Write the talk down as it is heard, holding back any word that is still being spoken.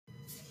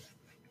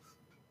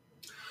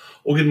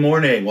Well, good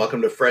morning.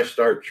 Welcome to Fresh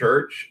Start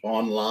Church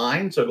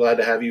online. So glad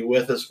to have you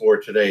with us for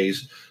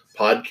today's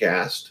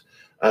podcast.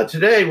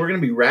 Today, we're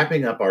going to be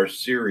wrapping up our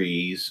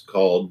series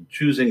called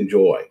Choosing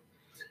Joy.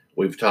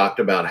 We've talked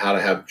about how to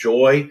have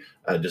joy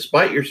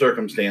despite your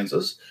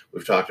circumstances.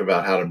 We've talked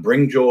about how to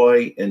bring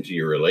joy into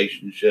your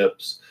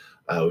relationships.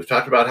 We've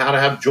talked about how to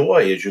have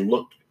joy as you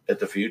look at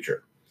the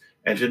future.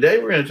 And today,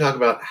 we're going to talk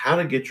about how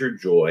to get your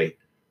joy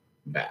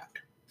back.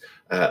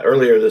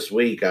 Earlier this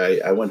week,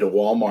 I went to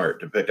Walmart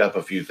to pick up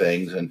a few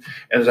things. And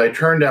as I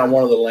turned down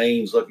one of the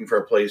lanes looking for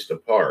a place to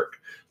park,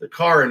 the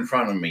car in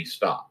front of me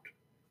stopped.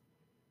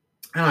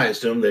 And I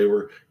assumed they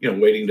were,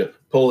 waiting to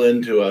pull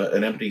into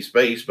an empty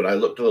space. But I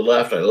looked to the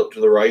left, I looked to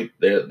the right.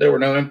 There were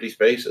no empty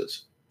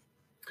spaces.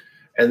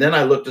 And then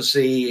I looked to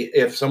see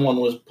if someone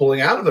was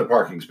pulling out of their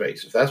parking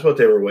space, if that's what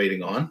they were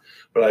waiting on.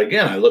 But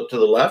again, I looked to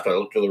the left, I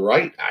looked to the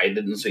right. I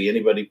didn't see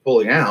anybody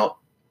pulling out.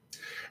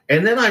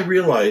 And then I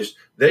realized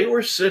they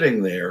were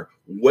sitting there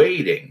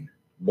waiting,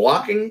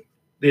 blocking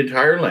the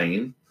entire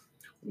lane,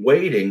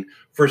 waiting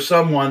for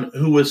someone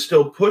who was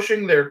still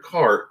pushing their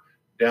cart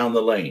down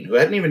the lane, who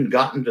hadn't even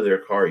gotten to their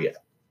car yet.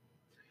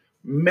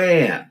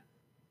 Man,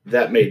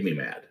 that made me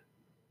mad.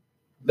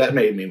 That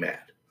made me mad.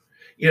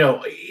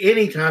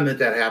 Anytime that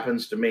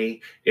happens to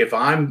me, if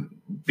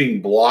I'm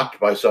being blocked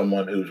by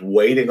someone who's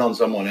waiting on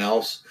someone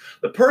else,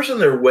 the person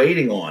they're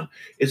waiting on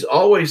is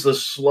always the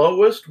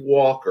slowest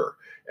walker.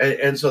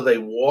 And so they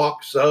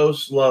walk so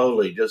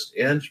slowly, just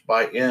inch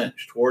by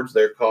inch towards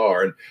their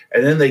car.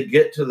 And then they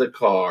get to the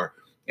car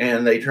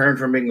and they turn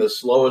from being the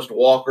slowest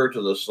walker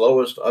to the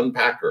slowest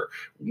unpacker.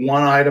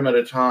 One item at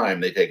a time,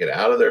 they take it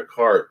out of their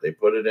cart, they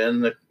put it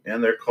in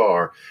their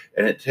car,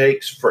 and it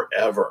takes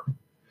forever.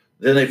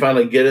 Then they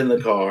finally get in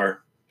the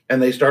car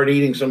and they start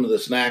eating some of the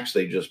snacks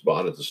they just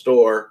bought at the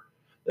store.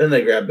 Then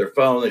they grab their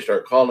phone, they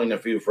start calling a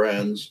few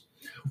friends.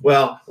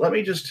 Well, let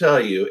me just tell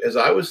you, as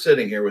I was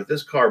sitting here with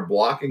this car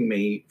blocking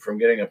me from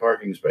getting a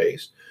parking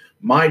space,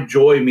 my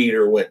joy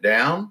meter went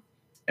down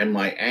and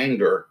my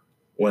anger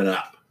went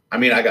up. I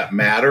mean, I got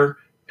madder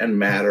and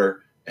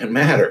madder and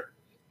madder.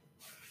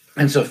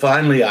 And so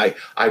finally, I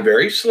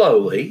very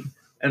slowly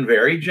and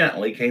very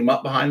gently came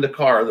up behind the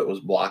car that was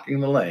blocking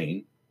the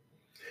lane.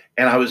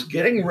 And I was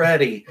getting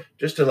ready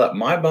just to let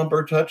my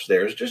bumper touch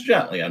theirs, just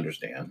gently,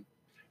 understand.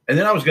 And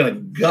then I was going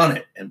to gun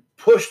it and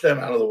push them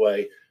out of the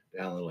way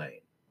down the lane.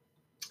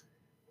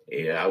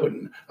 Yeah, I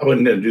wasn't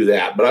going to do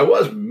that, but I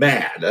was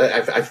mad.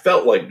 I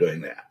felt like doing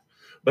that.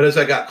 But as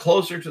I got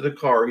closer to the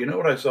car, you know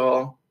what I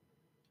saw?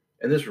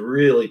 And this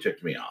really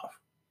ticked me off.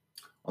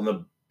 On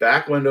the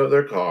back window of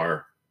their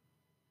car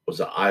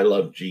was a I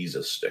Love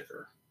Jesus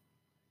sticker.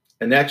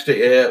 And next to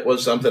it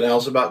was something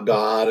else about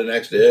God. And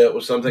next to it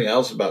was something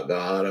else about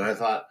God. And I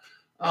thought,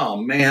 oh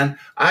man,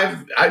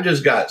 I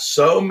just got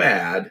so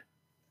mad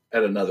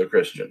at another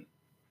Christian.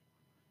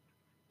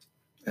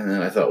 And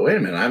then I thought, wait a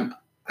minute,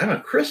 I'm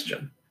a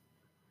Christian.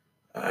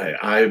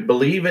 I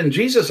believe in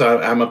Jesus.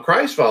 I'm a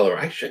Christ follower.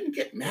 I shouldn't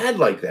get mad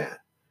like that.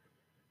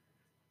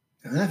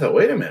 And then I thought,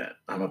 wait a minute,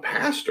 I'm a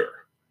pastor.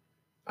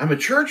 I'm a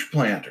church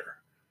planter.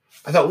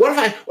 I thought, what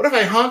if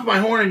I honk my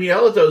horn and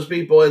yell at those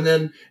people and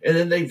then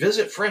they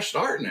visit Fresh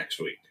Start next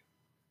week?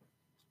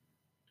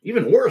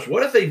 Even worse,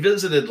 what if they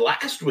visited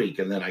last week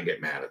and then I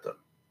get mad at them?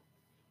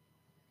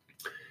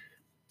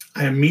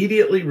 I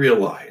immediately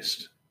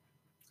realized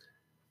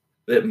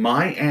that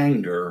my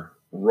anger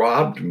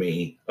robbed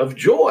me of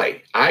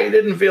joy. I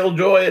didn't feel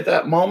joy at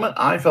that moment.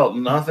 I felt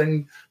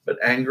nothing but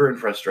anger and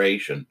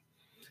frustration.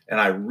 And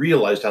I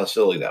realized how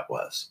silly that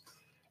was.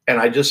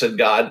 And I just said,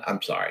 God,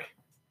 I'm sorry.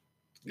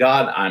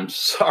 God, I'm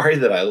sorry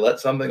that I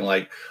let something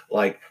like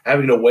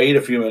having to wait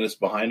a few minutes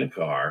behind a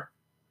car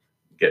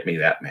get me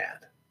that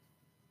mad.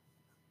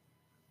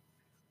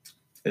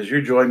 Is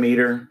your joy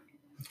meter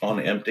on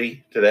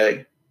empty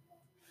today?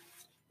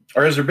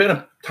 Or has there been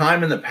a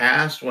time in the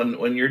past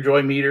when your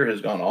joy meter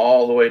has gone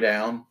all the way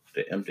down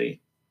to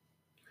empty?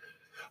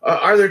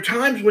 Are there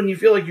times when you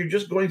feel like you're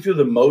just going through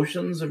the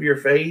motions of your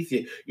faith?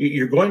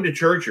 You're going to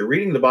church, you're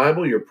reading the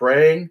Bible, you're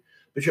praying,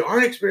 but you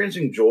aren't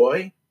experiencing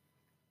joy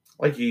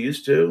like you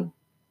used to?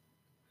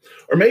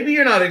 Or maybe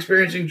you're not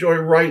experiencing joy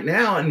right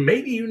now, and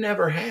maybe you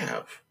never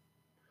have.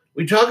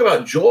 We talk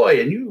about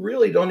joy, and you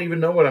really don't even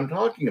know what I'm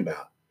talking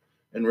about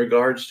in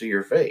regards to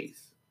your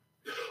faith.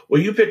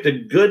 Well, you picked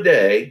a good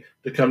day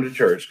to come to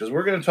church because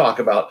we're going to talk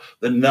about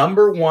the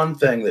number one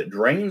thing that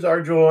drains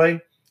our joy,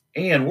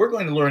 and we're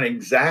going to learn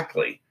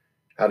exactly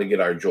how to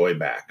get our joy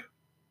back.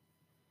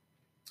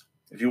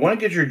 If you want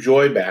to get your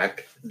joy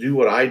back, do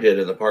what I did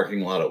in the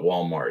parking lot at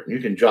Walmart. And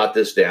you can jot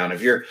this down.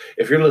 If you're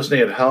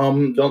listening at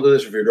home, don't do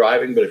this if you're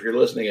driving, but if you're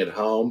listening at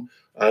home,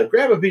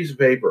 grab a piece of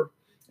paper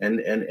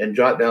and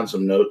jot down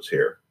some notes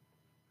here.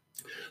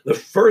 The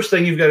first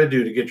thing you've got to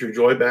do to get your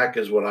joy back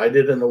is what I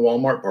did in the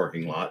Walmart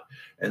parking lot,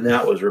 and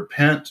that was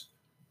repent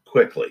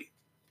quickly.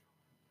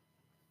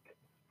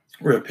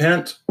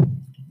 Repent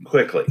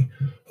quickly.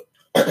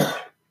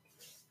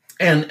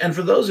 And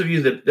for those of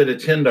you that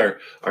attend our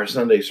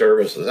Sunday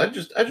services, I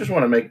just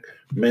want to make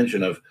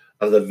mention of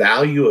of the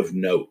value of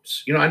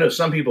notes. I know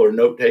some people are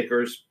note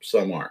takers,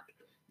 some aren't.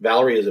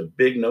 Valerie is a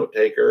big note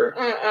taker.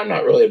 I'm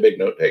not really a big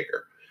note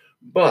taker.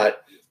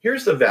 But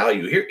here's the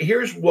value.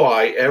 Here's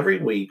why every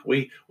week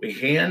we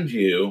hand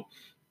you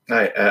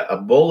a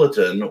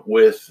bulletin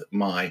with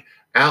my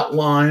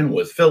outline,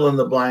 with fill in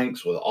the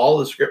blanks, with all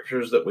the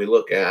scriptures that we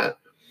look at,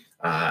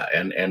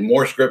 and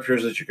more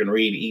scriptures that you can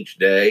read each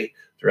day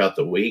throughout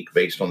the week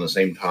based on the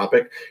same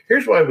topic.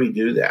 Here's why we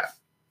do that.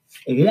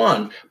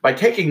 One, by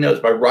taking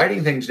notes, by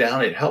writing things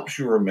down, it helps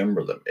you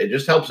remember them. It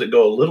just helps it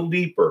go a little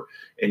deeper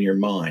in your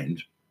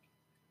mind.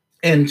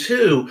 And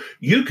two,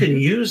 you can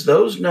use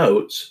those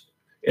notes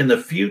in the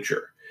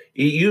future.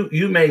 You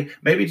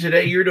maybe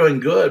today you're doing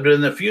good, but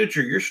in the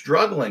future you're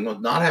struggling with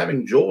not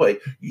having joy.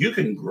 You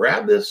can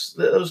grab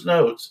those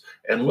notes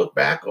and look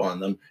back on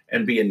them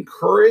and be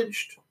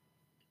encouraged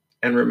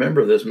and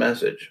remember this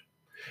message.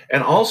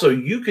 And also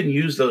you can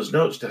use those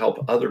notes to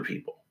help other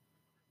people.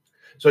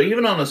 So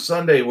even on a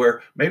Sunday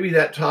where maybe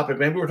that topic,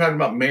 maybe we're talking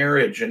about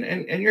marriage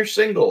and you're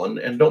single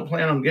and don't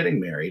plan on getting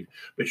married,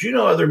 but you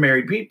know other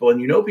married people and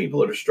you know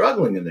people that are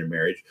struggling in their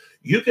marriage,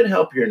 you can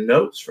help your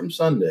notes from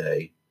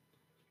Sunday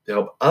to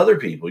help other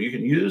people. You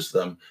can use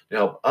them to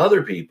help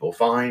other people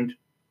find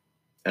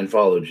and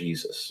follow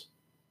Jesus.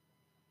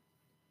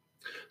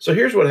 So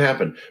here's what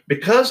happened.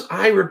 Because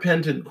I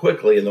repented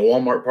quickly in the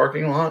Walmart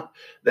parking lot,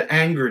 the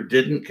anger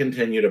didn't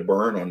continue to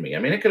burn on me. I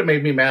mean, it could have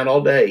made me mad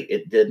all day.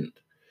 It didn't.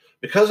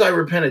 Because I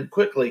repented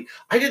quickly,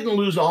 I didn't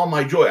lose all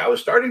my joy. I was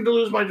starting to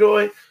lose my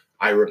joy.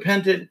 I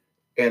repented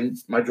and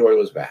my joy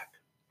was back.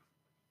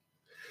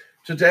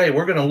 Today,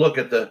 we're going to look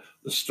at the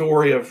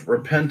story of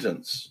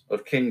repentance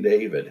of King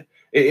David.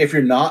 If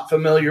you're not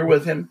familiar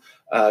with him,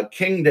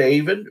 King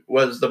David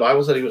the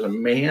Bible said he was a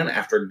man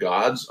after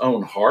God's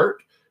own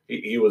heart.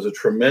 He was a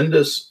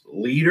tremendous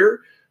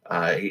leader.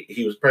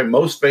 He was probably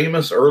most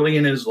famous early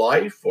in his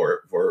life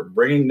for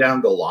bringing down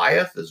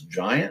Goliath, this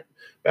giant,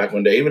 back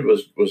when David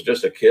was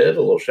just a kid,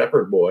 a little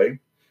shepherd boy.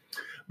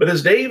 But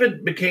as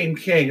David became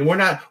king, and we're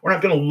not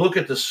going to look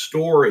at the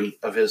story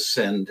of his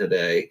sin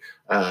today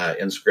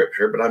in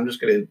Scripture, but I'm just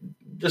going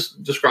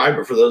to describe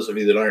it for those of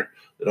you that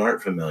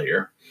aren't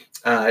familiar.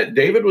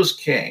 David was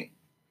king,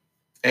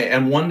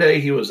 and one day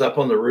he was up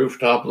on the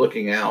rooftop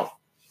looking out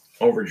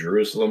over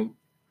Jerusalem,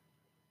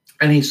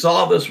 and he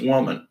saw this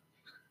woman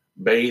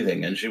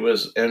bathing, and she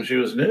was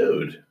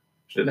nude.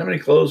 She didn't have any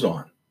clothes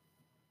on.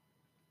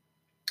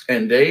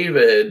 And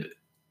David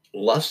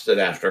lusted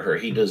after her.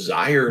 He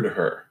desired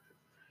her.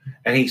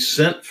 And he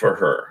sent for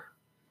her.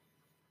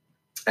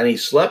 And he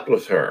slept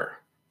with her.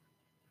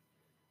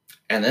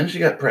 And then she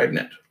got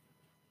pregnant.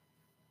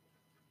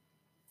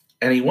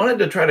 And he wanted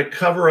to try to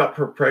cover up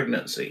her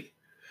pregnancy.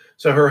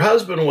 So her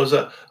husband was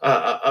a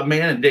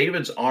man in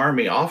David's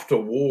army off to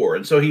war.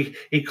 And so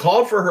he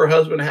called for her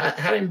husband,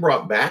 had him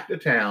brought back to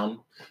town,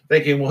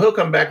 thinking, well, he'll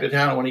come back to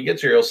town. And when he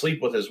gets here, he'll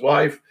sleep with his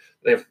wife.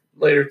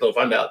 Later, they'll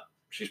find out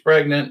she's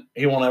pregnant.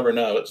 He won't ever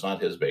know it's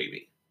not his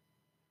baby.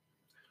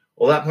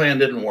 Well, that plan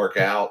didn't work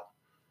out.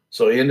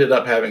 So he ended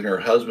up having her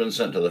husband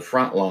sent to the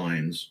front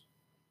lines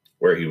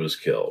where he was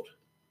killed.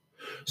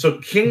 So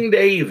King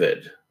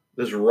David,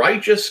 this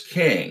righteous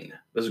king,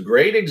 this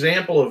great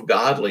example of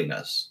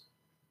godliness,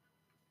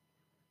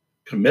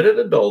 committed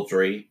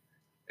adultery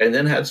and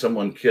then had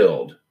someone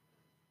killed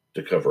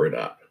to cover it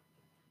up.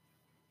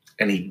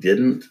 And he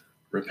didn't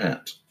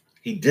repent.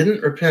 He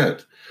didn't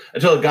repent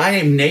until a guy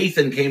named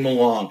Nathan came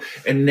along,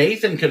 and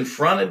Nathan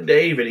confronted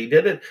David. He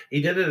did it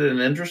in an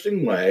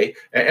interesting way,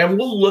 and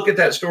we'll look at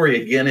that story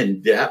again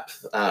in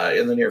depth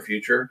in the near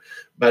future.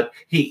 But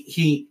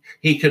he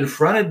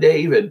confronted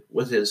David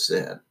with his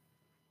sin,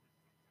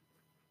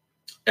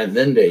 and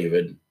then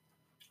David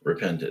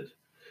repented.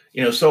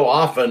 So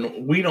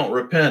often we don't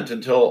repent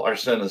until our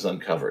sin is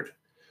uncovered.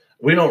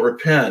 We don't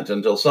repent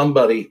until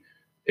somebody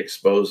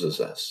exposes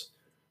us.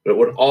 But it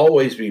would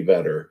always be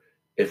better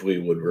if we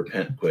would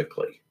repent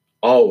quickly.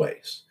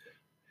 Always.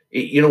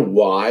 You know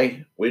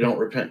why we don't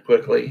repent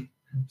quickly?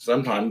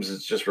 Sometimes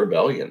it's just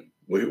rebellion.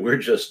 We're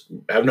just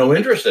have no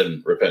interest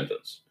in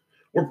repentance.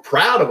 We're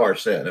proud of our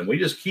sin and we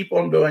just keep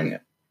on doing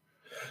it.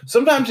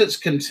 Sometimes it's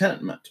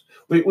contentment.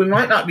 We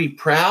might not be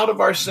proud of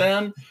our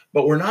sin,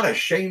 but we're not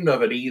ashamed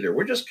of it either.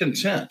 We're just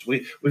content.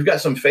 We've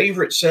got some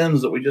favorite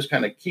sins that we just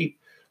kind of keep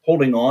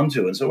holding on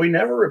to, and so we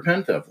never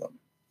repent of them.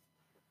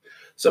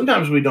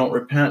 Sometimes we don't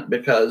repent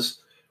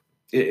because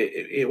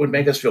it would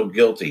make us feel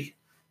guilty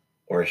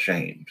or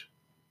ashamed.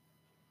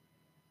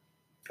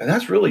 And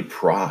that's really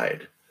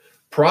pride.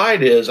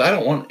 Pride is, I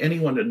don't want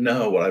anyone to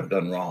know what I've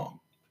done wrong.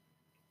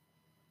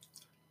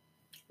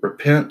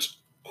 Repent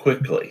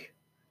quickly.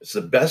 It's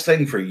the best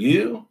thing for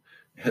you.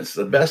 It's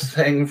the best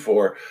thing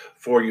for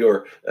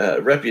your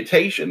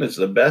reputation. It's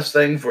the best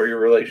thing for your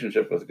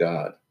relationship with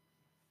God.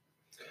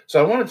 So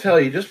I want to tell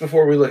you, just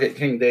before we look at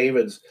King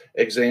David's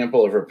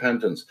example of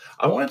repentance,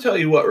 I want to tell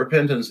you what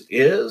repentance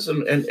is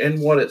and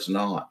what it's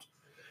not.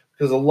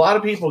 Because a lot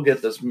of people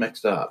get this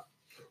mixed up.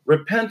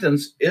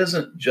 Repentance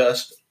isn't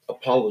just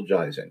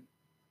apologizing.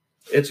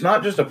 It's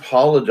not just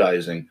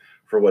apologizing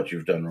for what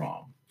you've done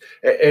wrong.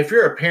 If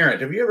you're a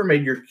parent, have you ever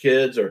made your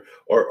kids or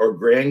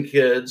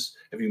grandkids,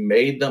 have you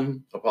made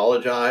them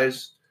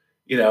apologize?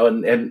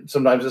 And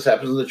sometimes this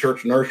happens in the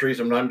church nursery.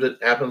 Sometimes it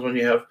happens when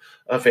you have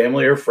a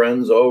family or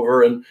friends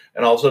over, and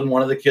all of a sudden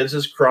one of the kids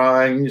is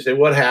crying. You say,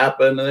 "What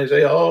happened?" And they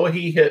say, "Oh,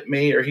 he hit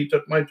me," or "He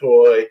took my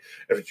toy."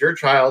 If it's your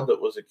child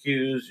that was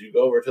accused, you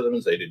go over to them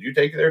and say, "Did you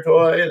take their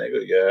toy?" And they go,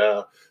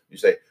 "Yeah." You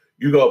say,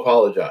 "You go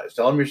apologize.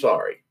 Tell them you're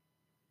sorry."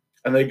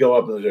 And they go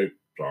up and they say,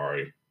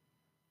 "Sorry."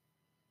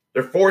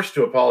 They're forced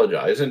to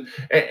apologize, and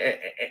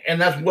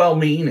that's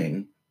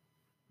well-meaning,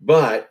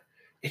 but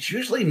it's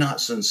usually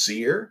not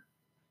sincere.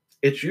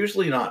 It's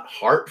usually not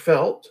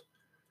heartfelt,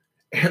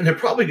 and they're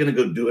probably going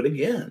to go do it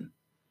again.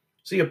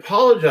 See,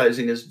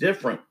 apologizing is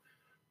different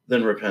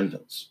than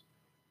repentance.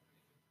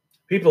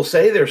 People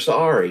say they're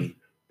sorry,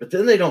 but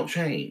then they don't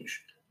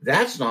change.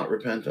 That's not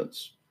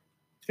repentance.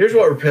 Here's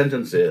what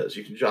repentance is.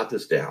 You can jot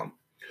this down.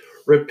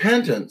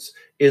 Repentance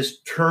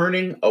is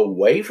turning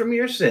away from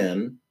your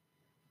sin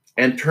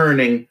and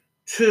turning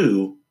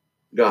to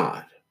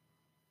God.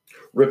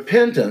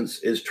 Repentance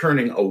is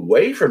turning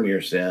away from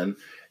your sin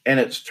and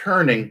it's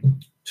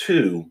turning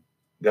to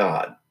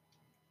God.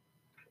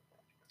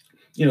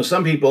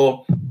 Some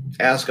people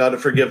ask God to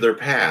forgive their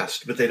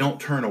past, but they don't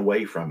turn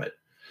away from it.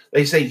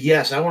 They say,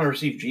 "Yes, I want to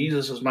receive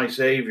Jesus as my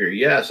Savior.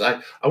 Yes,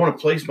 I want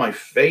to place my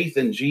faith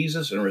in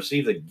Jesus and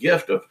receive the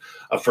gift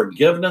of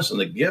forgiveness and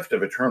the gift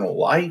of eternal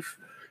life."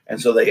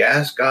 And so they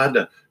ask God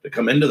to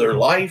come into their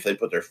life. They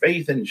put their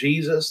faith in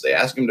Jesus. They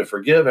ask him to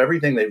forgive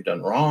everything they've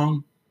done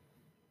wrong,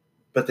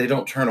 but they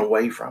don't turn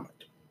away from it.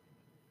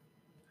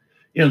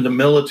 The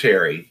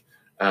military,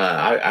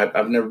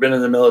 I've never been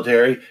in the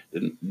military,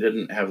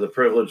 didn't have the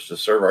privilege to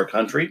serve our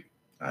country.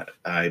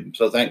 I'm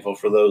so thankful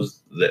for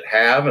those that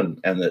have and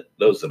that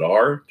those that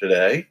are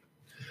today.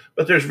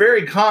 But there's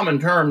very common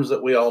terms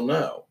that we all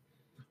know.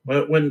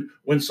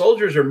 When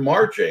soldiers are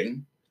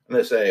marching and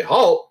they say,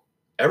 "Halt,"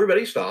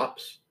 everybody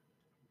stops.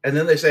 And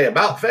then they say,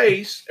 "About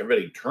face,"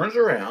 everybody turns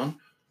around,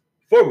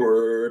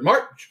 "Forward,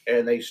 march,"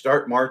 and they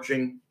start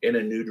marching in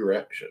a new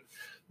direction.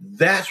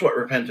 That's what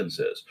repentance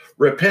is.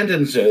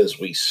 Repentance is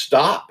we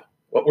stop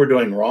what we're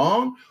doing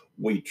wrong,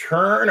 we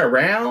turn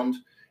around,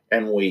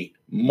 and we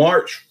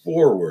march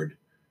forward,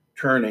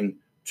 turning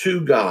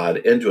to God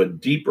into a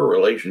deeper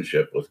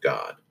relationship with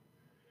God.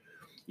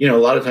 A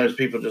lot of times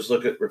people just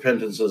look at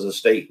repentance as a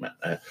statement.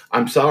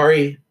 "I'm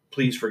sorry,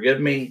 please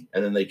forgive me,"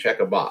 and then they check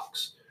a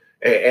box.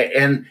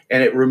 And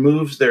it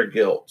removes their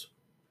guilt.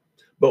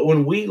 But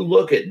when we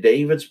look at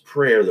David's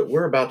prayer that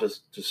we're about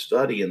to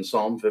study in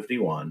Psalm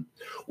 51,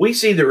 we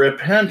see that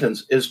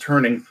repentance is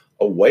turning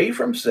away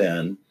from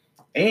sin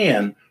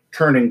and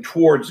turning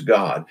towards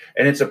God.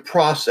 And it's a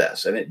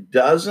process, and it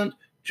doesn't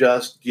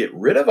just get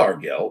rid of our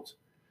guilt,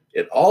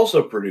 it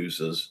also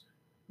produces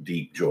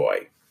deep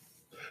joy.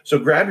 So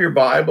grab your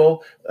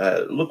Bible,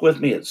 look with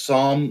me at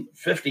Psalm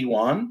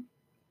 51,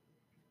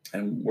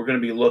 and we're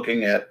going to be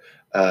looking at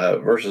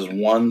verses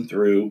 1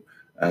 through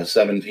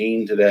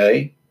 17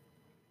 today.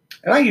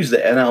 And I use the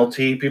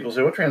NLT. People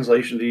say, "What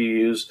translation do you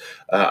use?"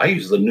 I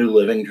use the New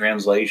Living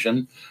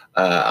Translation.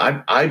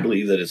 I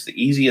believe that it's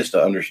the easiest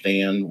to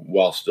understand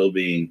while still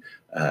being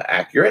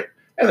accurate.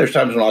 And there's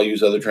times when I'll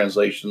use other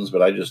translations,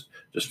 but I just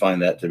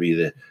find that to be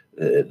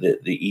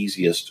the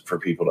easiest for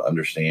people to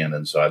understand.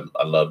 And so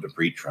I love to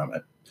preach from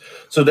it.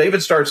 So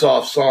David starts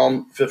off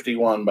Psalm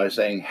 51 by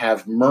saying,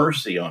 "Have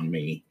mercy on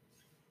me,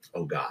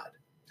 O God."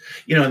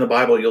 In the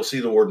Bible, you'll see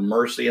the word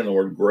mercy and the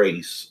word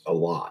grace a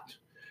lot.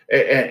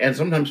 And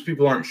sometimes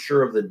people aren't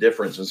sure of the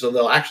difference. And so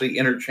they'll actually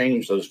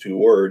interchange those two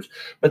words,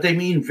 but they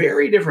mean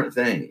very different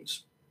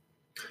things.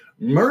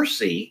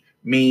 Mercy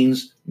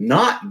means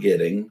not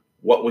getting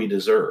what we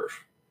deserve.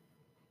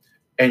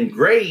 And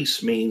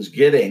grace means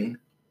getting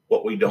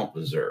what we don't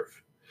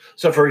deserve.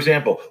 So, for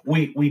example,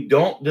 we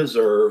don't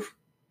deserve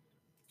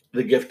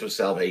the gift of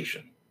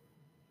salvation.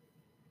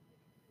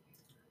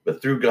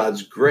 But through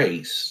God's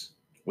grace,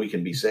 we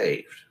can be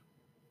saved.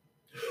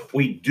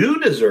 We do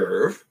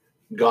deserve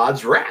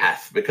God's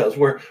wrath because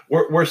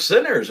we're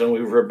sinners and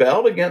we've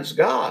rebelled against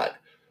God.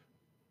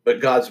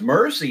 But God's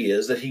mercy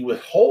is that he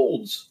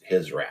withholds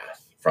his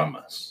wrath from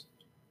us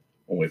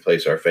when we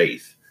place our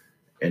faith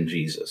in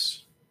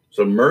Jesus.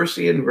 So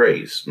mercy and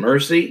grace.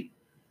 Mercy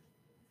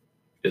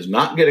is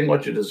not getting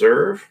what you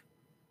deserve,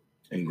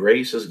 and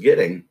grace is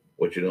getting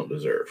what you don't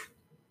deserve.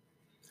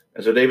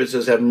 And so David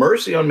says, "Have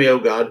mercy on me, O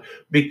God,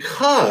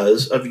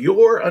 because of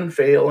your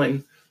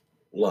unfailing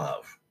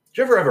love." Did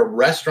you ever have a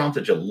restaurant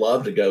that you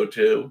love to go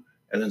to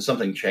and then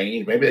something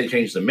changed? Maybe they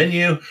changed the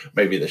menu,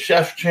 maybe the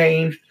chef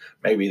changed,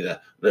 maybe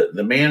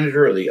the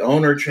manager or the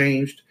owner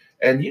changed,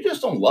 and you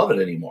just don't love it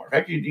anymore. In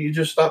fact, you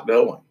just stop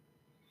going.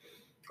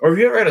 Or have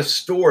you ever had a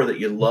store that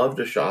you love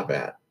to shop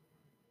at,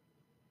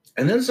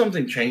 and then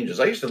something changes?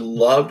 I used to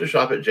love to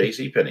shop at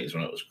JCPenney's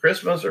when it was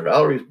Christmas or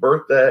Valerie's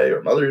birthday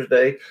or Mother's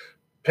Day.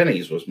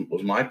 Penny's was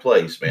my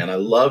place, man. I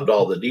loved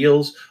all the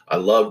deals. I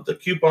loved the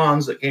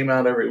coupons that came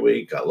out every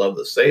week. I loved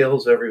the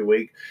sales every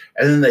week.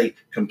 And then they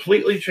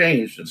completely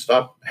changed and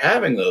stopped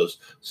having those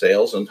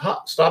sales and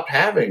stopped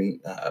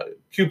having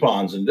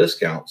coupons and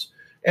discounts.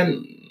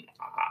 And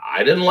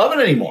I didn't love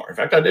it anymore. In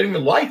fact, I didn't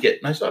even like it,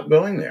 and I stopped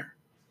going there.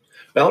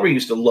 Valerie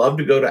used to love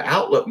to go to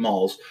outlet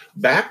malls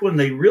back when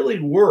they really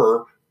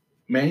were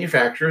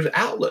manufacturers'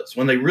 outlets,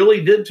 when they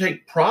really did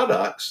take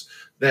products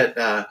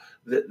that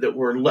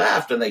were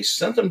left and they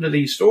sent them to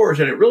these stores,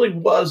 and it really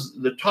was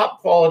the top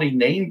quality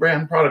name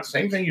brand product,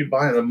 same thing you'd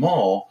buy in a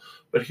mall,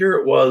 but here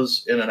it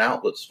was in an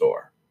outlet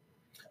store.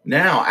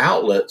 Now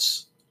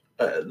outlets,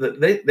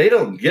 they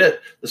don't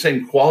get the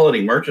same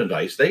quality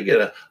merchandise. They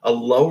get a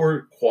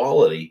lower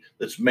quality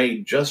that's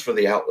made just for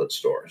the outlet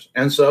stores.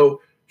 And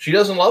so she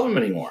doesn't love them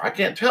anymore. I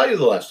can't tell you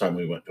the last time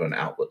we went to an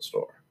outlet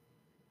store.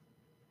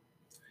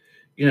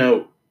 You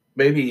know,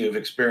 maybe you've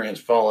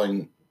experienced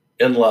falling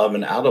in love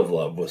and out of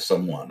love with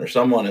someone, or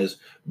someone has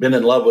been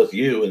in love with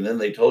you and then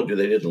they told you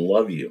they didn't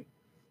love you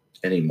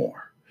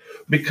anymore.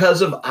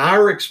 Because of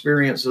our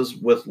experiences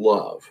with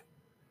love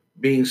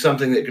being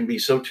something that can be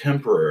so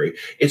temporary,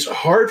 it's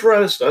hard for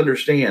us to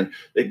understand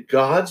that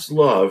God's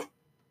love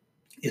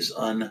is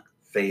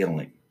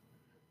unfailing.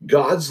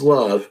 God's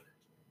love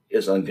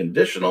is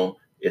unconditional,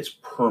 it's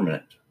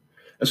permanent.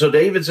 And so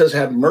David says,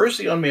 have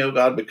mercy on me, O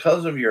God,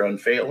 because of your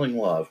unfailing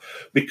love.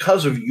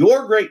 Because of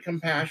your great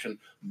compassion,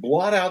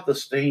 blot out the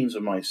stains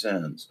of my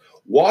sins.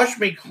 Wash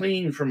me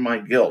clean from my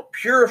guilt.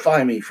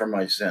 Purify me from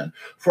my sin.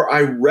 For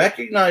I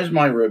recognize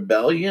my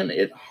rebellion.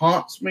 It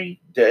haunts me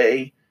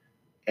day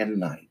and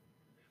night.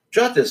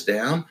 Jot this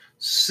down.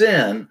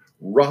 Sin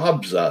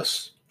robs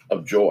us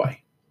of joy.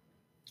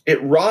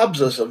 It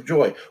robs us of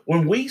joy.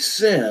 When we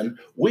sin,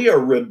 we are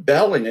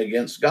rebelling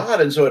against God,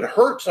 and so it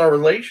hurts our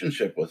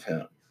relationship with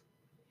him.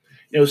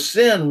 You know,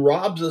 sin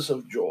robs us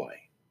of joy.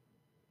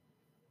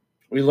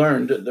 We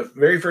learned the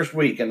very first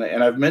week, and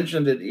I've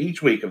mentioned it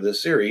each week of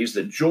this series,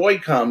 that joy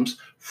comes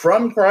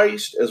from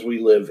Christ as we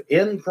live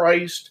in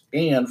Christ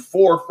and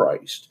for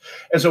Christ.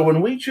 And so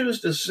when we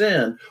choose to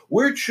sin,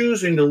 we're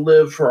choosing to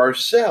live for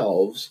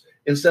ourselves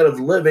instead of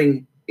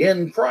living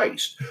in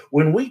Christ.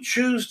 When we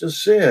choose to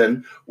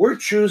sin, we're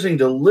choosing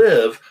to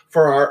live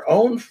for our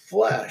own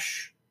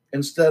flesh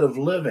instead of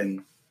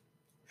living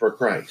for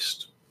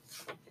Christ.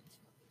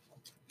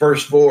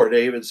 Verse 4,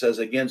 David says,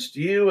 against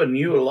you and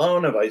you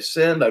alone have I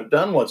sinned. I've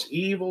done what's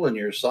evil in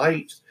your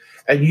sight,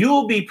 and you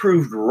will be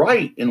proved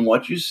right in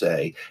what you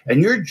say,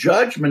 and your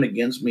judgment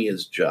against me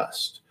is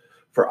just.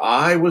 For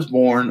I was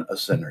born a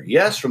sinner.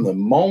 Yes, from the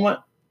moment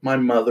my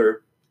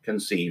mother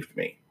conceived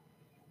me.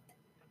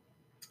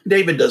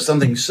 David does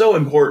something so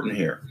important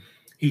here.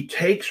 He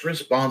takes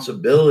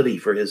responsibility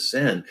for his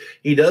sin.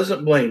 He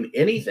doesn't blame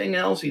anything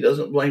else. He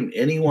doesn't blame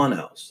anyone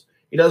else.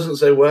 He doesn't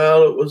say,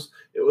 well, it was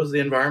the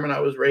environment I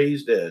was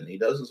raised in. He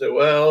doesn't say,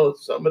 well,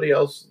 somebody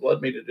else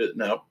led me to do it.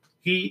 No,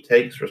 he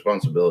takes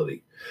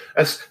responsibility.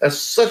 That's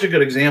such a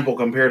good example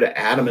compared to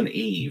Adam and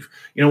Eve.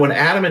 You know, when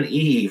Adam and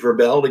Eve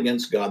rebelled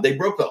against God, they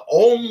broke the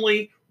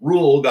only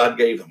rule God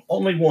gave them,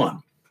 only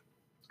one,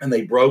 and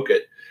they broke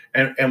it.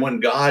 And when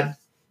God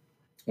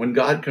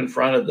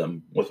confronted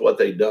them with what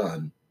they'd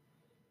done,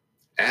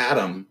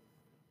 Adam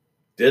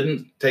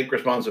didn't take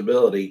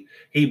responsibility.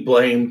 He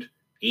blamed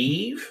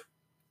Eve.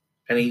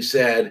 And he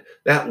said,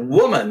 that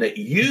woman that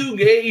you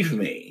gave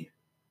me.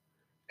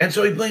 And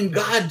so he blamed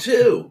God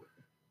too.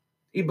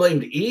 He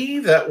blamed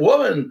Eve, that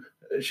woman,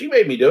 she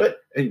made me do it,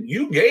 and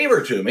you gave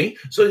her to me.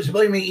 So he's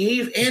blaming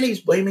Eve, and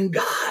he's blaming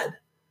God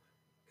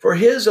for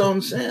his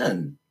own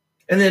sin.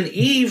 And then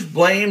Eve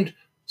blamed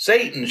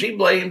Satan. She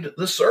blamed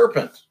the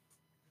serpent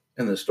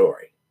in the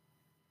story.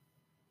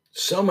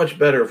 So much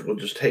better if we'll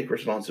just take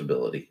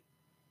responsibility.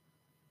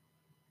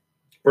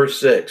 Verse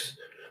 6.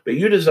 But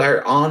you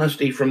desire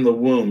honesty from the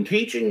womb,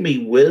 teaching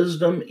me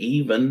wisdom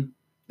even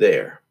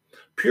there.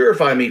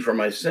 Purify me from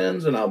my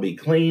sins, and I'll be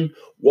clean.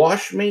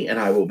 Wash me, and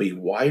I will be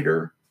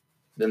whiter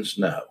than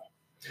snow.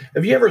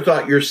 Have you ever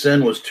thought your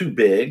sin was too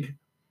big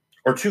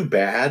or too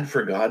bad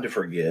for God to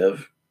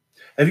forgive?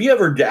 Have you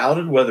ever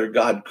doubted whether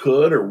God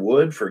could or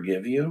would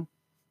forgive you?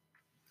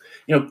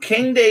 You know,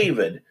 King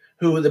David,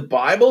 who the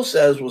Bible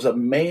says was a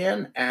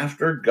man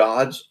after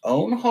God's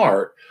own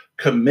heart,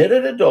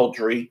 committed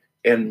adultery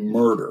and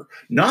murder,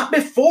 not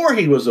before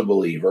he was a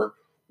believer,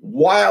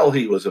 while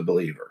he was a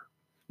believer,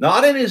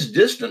 not in his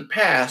distant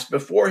past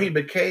before he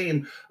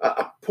became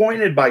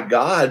appointed by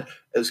God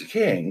as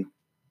king.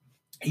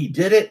 He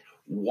did it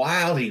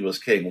while he was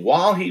king,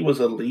 while he was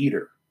a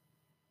leader.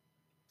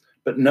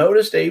 But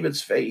notice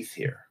David's faith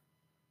here.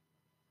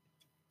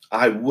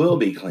 I will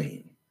be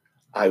clean.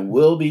 I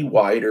will be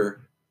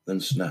whiter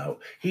than snow.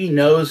 He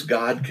knows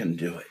God can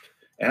do it.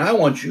 And I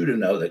want you to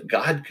know that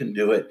God can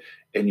do it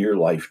in your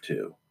life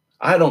too.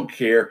 I don't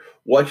care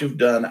what you've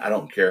done. I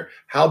don't care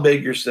how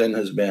big your sin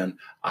has been.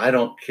 I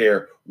don't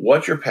care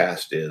what your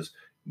past is.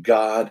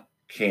 God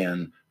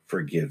can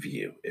forgive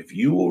you. If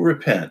you will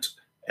repent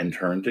and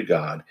turn to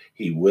God,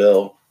 he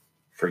will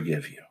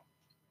forgive you.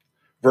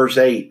 Verse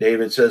 8,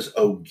 David says,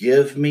 "Oh,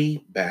 give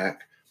me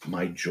back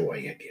my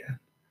joy again."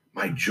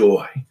 My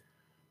joy.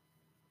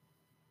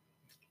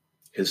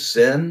 His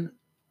sin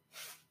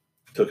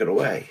took it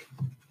away.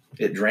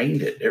 It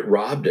drained it. It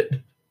robbed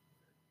it.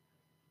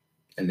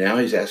 And now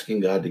he's asking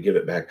God to give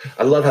it back.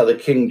 I love how the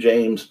King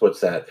James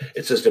puts that.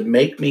 It says, "to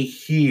make me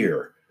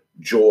hear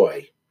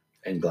joy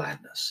and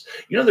gladness."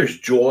 You know, there's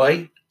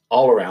joy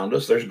all around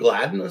us. There's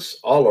gladness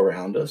all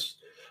around us.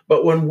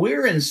 But when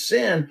we're in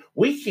sin,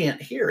 we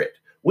can't hear it.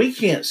 We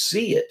can't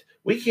see it.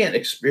 We can't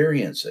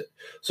experience it.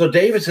 So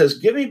David says,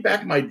 "Give me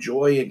back my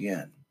joy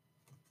again.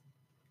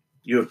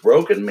 You have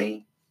broken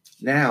me.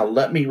 Now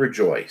let me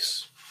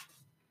rejoice."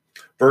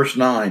 Verse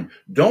 9,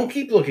 "Don't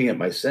keep looking at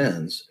my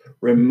sins.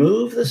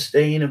 Remove the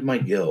stain of my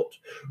guilt.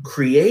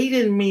 Create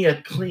in me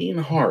a clean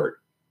heart,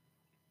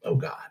 oh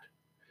God."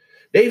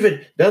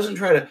 David doesn't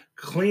try to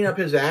clean up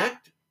his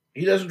act.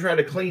 He doesn't try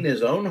to clean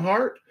his own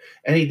heart.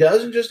 And he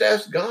doesn't just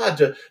ask God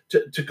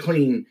to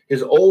clean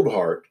his old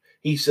heart.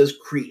 He says,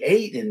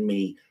 "Create in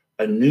me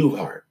a new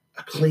heart,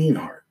 a clean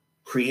heart."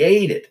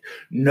 Create it.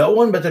 No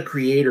one but the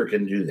Creator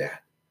can do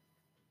that.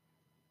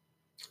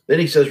 Then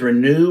he says,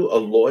 "Renew a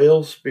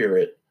loyal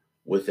spirit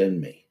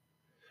within me."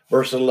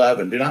 Verse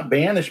 11, "Do not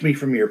banish me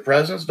from your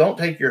presence. Don't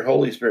take your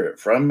Holy Spirit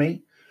from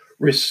me.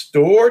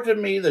 Restore to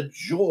me the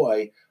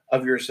joy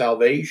of your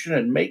salvation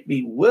and make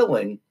me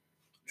willing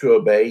to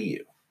obey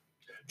you."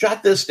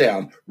 Jot this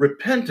down.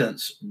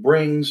 Repentance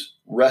brings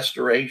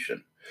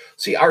restoration.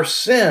 See, our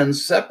sin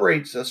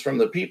separates us from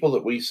the people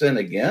that we sin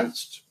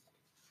against,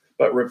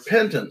 but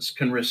repentance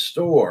can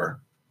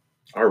restore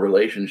our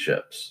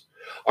relationships.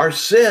 Our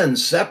sin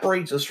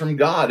separates us from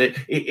God.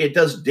 It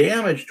does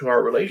damage to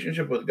our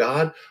relationship with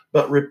God,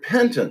 but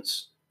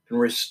repentance can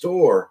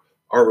restore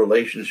our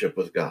relationship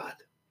with God.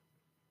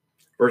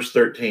 Verse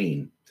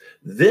 13,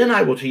 "Then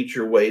I will teach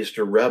your ways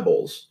to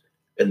rebels,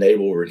 and they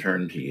will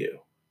return to you."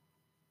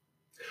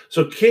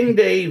 So King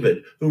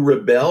David, who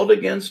rebelled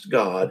against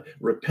God,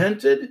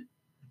 repented,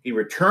 he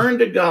returned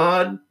to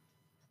God,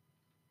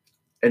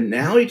 and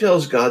now he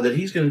tells God that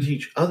he's going to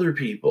teach other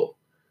people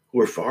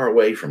who are far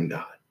away from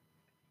God.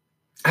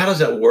 How does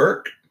that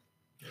work?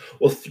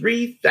 Well,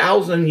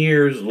 3,000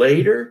 years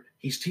later,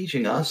 he's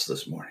teaching us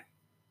this morning.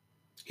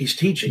 He's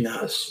teaching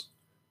us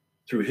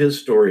through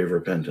his story of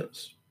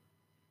repentance.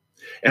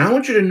 And I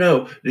want you to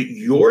know that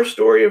your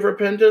story of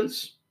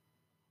repentance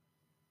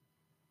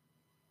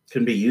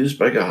can be used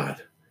by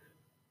God,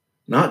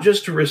 not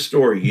just to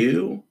restore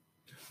you,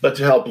 but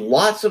to help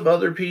lots of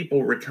other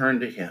people return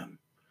to him.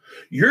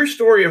 Your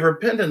story of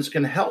repentance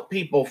can help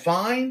people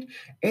find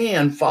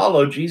and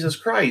follow Jesus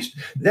Christ.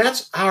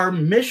 That's our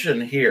mission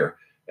here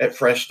at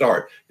Fresh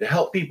Start, to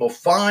help people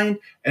find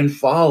and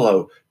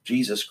follow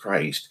Jesus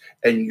Christ.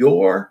 And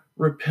your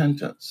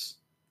repentance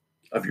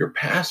of your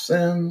past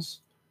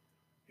sins,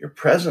 your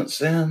present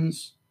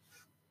sins,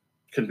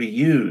 can be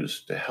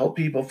used to help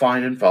people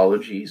find and follow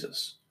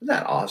Jesus. Isn't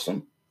that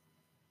awesome?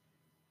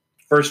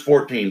 Verse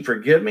 14,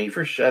 "Forgive me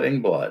for shedding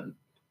blood,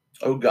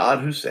 O God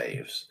who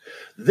saves.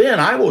 Then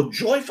I will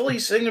joyfully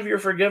sing of your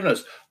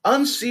forgiveness.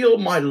 Unseal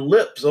my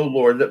lips, O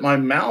Lord, that my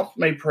mouth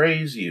may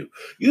praise you.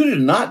 You do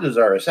not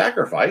desire a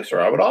sacrifice, or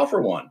I would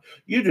offer one.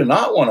 You do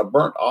not want a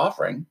burnt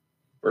offering."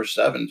 Verse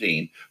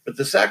 17, "But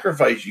the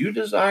sacrifice you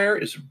desire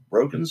is a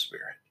broken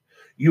spirit.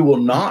 You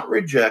will not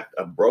reject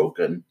a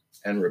broken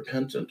and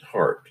repentant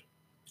heart,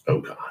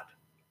 O God."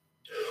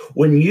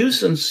 When you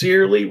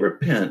sincerely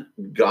repent,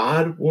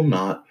 God will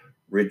not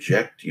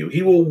reject you.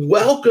 He will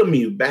welcome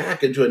you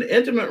back into an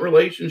intimate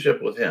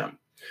relationship with him.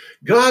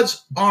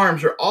 God's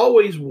arms are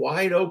always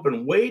wide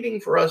open,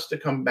 waiting for us to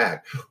come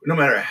back. No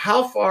matter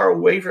how far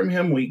away from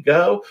him we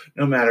go,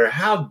 no matter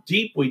how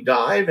deep we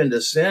dive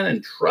into sin,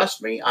 and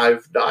trust me,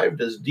 I've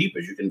dived as deep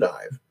as you can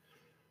dive.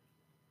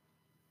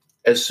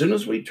 As soon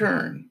as we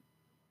turn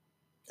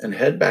and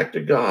head back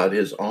to God,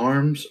 his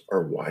arms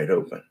are wide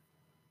open.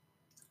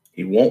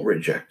 He won't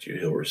reject you.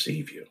 He'll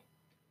receive you.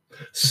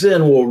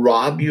 Sin will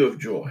rob you of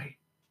joy.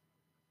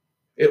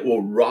 It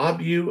will rob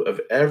you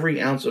of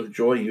every ounce of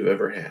joy you've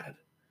ever had.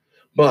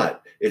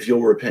 But if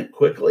you'll repent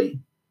quickly,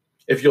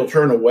 if you'll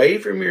turn away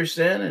from your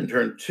sin and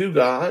turn to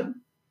God,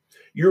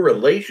 your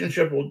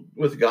relationship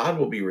with God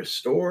will be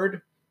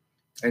restored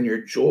and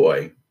your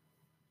joy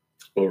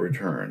will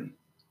return.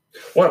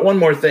 One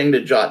more thing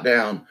to jot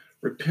down: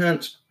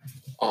 repent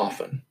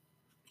often.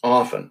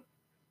 Often.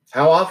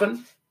 How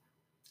often?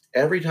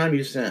 Every time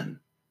you sin.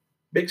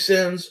 Big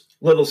sins,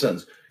 little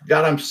sins.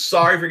 God, I'm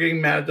sorry for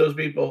getting mad at those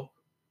people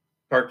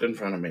parked in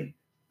front of me.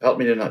 Help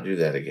me to not do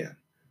that again.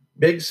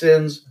 Big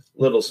sins,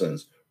 little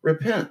sins.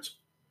 Repent.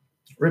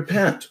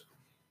 Repent.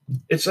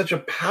 It's such a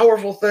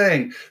powerful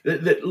thing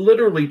that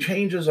literally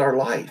changes our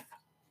life.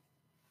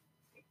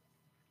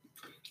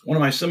 One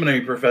of my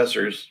seminary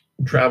professors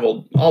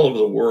traveled all over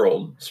the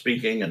world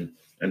speaking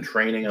and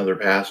training other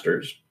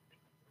pastors.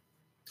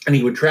 And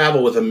he would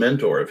travel with a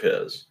mentor of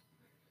his.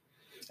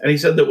 And he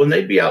said that when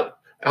they'd be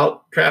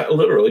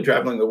literally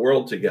traveling the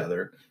world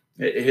together,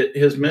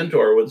 his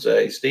mentor would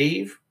say,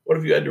 "Steve, what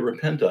have you had to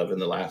repent of in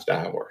the last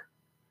hour?"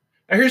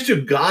 Now, here's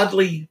two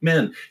godly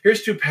men.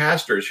 Here's two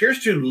pastors.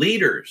 Here's two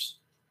leaders,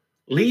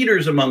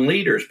 leaders among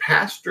leaders,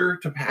 pastor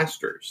to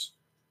pastors.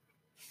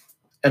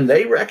 And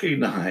they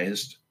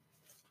recognized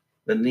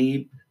the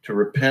need to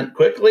repent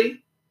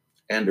quickly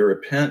and to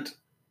repent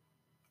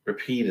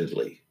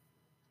repeatedly.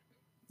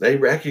 They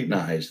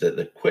recognize that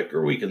the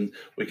quicker we can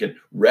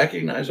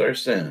recognize our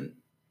sin,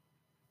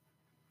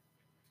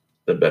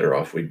 the better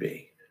off we'd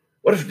be.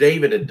 What if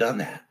David had done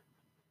that?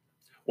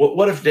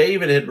 What if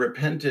David had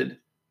repented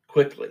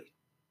quickly?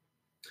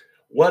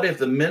 What if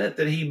the minute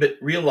that he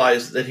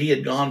realized that he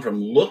had gone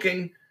from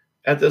looking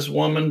at this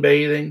woman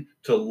bathing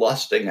to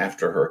lusting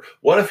after her?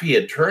 What if he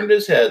had turned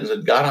his head and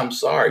said, God, I'm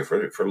sorry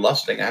for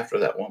lusting after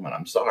that woman.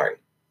 I'm sorry.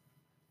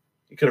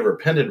 He could have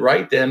repented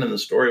right then and the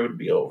story would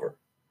be over.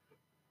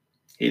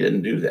 He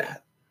didn't do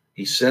that.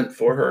 He sent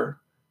for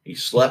her. He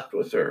slept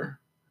with her,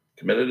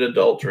 committed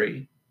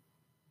adultery,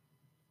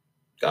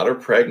 got her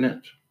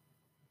pregnant.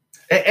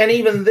 And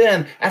even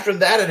then, after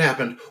that had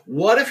happened,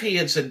 what if he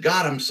had said,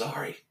 God, I'm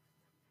sorry.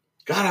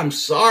 God, I'm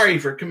sorry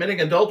for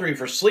committing adultery,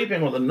 for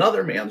sleeping with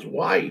another man's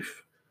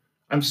wife.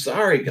 I'm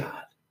sorry,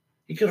 God.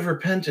 He could have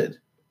repented.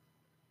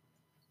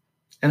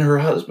 And her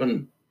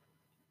husband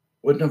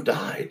wouldn't have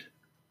died.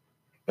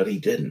 But he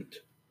didn't.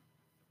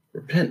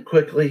 Repent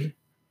quickly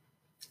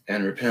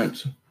and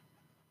repent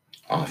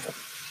often.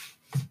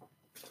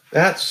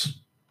 That's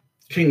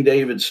King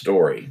David's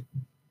story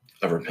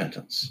of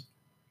repentance.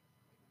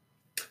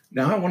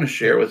 Now I want to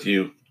share with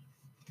you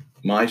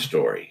my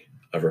story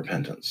of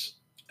repentance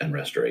and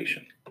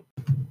restoration.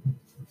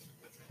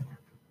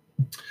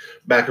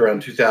 Back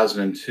around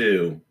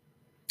 2002,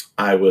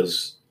 I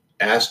was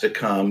asked to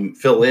come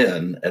fill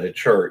in at a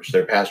church.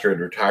 Their pastor had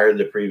retired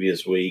the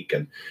previous week,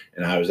 and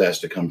I was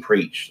asked to come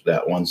preach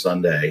that one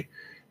Sunday,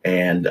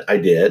 and I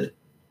did.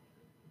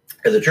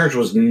 And the church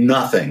was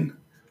nothing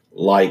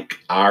like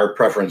our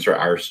preference or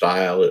our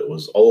style. It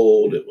was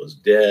old, it was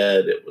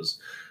dead, it was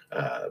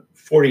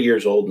 40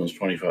 years old, and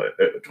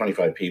there was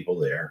 25 people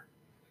there.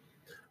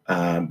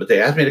 But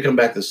they asked me to come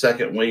back the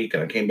second week,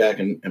 and I came back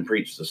and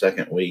preached the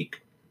second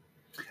week.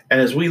 And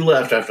as we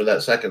left after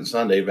that second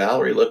Sunday,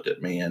 Valerie looked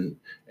at me and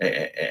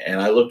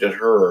I looked at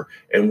her,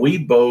 and we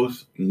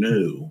both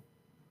knew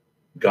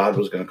God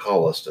was going to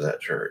call us to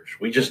that church.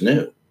 We just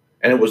knew.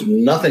 And it was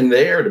nothing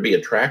there to be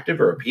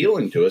attractive or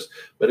appealing to us,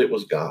 but it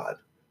was God.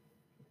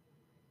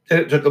 And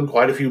it took them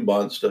quite a few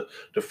months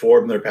to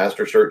form their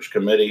pastor search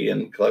committee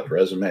and collect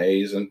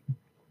resumes.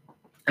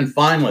 And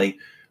finally,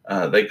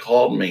 they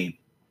called me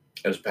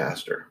as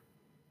pastor.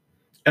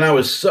 And I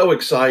was so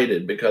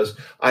excited because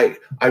I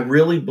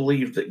really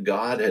believed that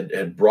God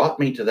had brought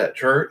me to that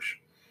church,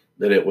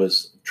 that it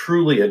was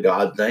truly a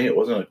God thing. It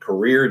wasn't a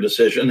career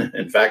decision.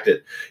 In fact,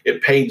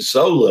 it paid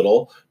so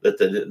little that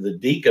the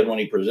deacon, when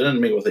he presented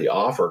me with the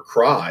offer,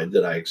 cried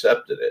that I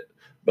accepted it.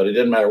 But it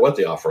didn't matter what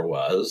the offer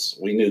was.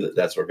 We knew that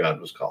that's where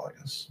God was calling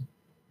us.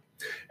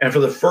 And for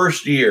the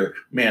first year,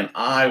 man,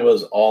 I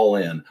was all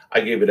in.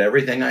 I gave it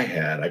everything I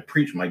had. I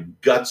preached my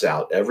guts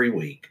out every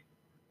week.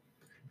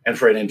 And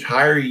for an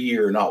entire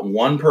year, not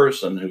one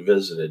person who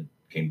visited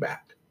came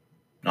back.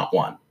 Not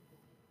one.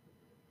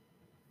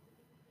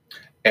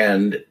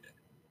 And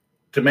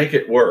to make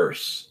it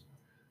worse,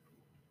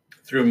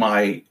 through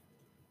my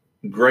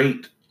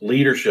great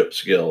leadership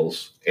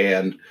skills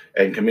and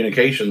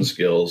communication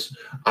skills,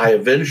 I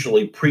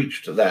eventually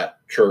preached that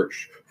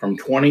church from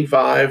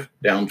 25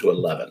 down to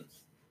 11.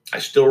 I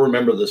still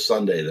remember the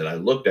Sunday that I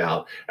looked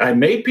out and I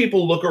made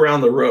people look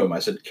around the room. I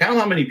said, count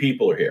how many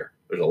people are here.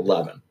 There's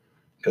 11.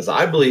 Because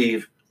I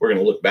believe we're going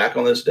to look back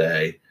on this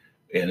day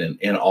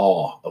in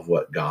awe of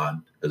what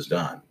God has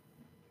done.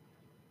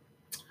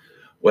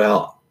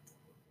 Well,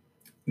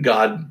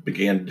 God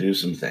began to do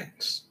some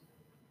things.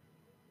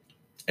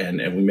 And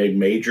we made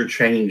major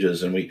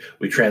changes, and we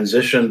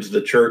transitioned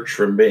the church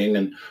from being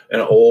an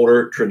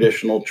older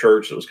traditional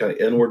church that was kind of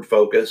inward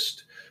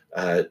focused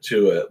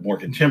to a more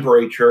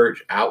contemporary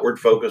church, outward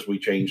focused. We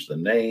changed the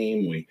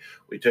name.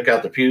 We took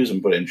out the pews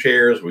and put in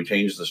chairs. We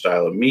changed the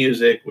style of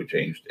music. We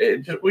changed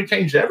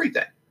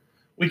everything.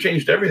 We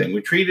changed everything.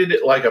 We treated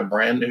it like a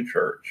brand new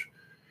church,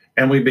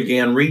 and we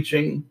began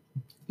reaching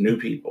new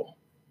people.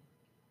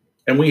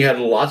 And we had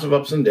lots of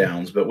ups and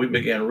downs, but we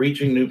began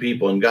reaching new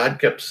people, and God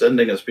kept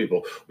sending us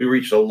people. We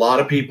reached a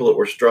lot of people that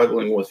were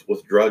struggling with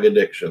drug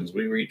addictions.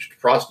 We reached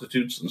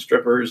prostitutes and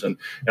strippers and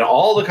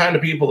all the kind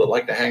of people that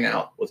like to hang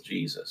out with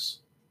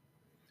Jesus.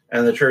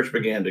 And the church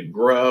began to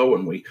grow,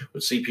 and we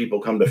would see people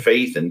come to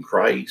faith in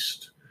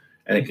Christ.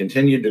 And it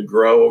continued to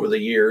grow over the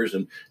years.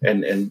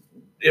 And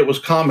it was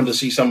common to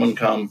see someone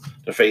come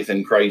to faith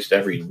in Christ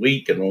every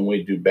week. And when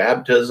we do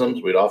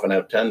baptisms, we'd often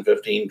have 10,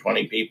 15,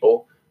 20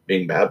 people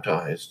being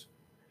baptized.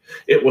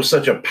 It was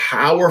such a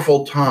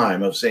powerful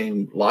time of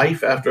seeing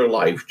life after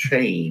life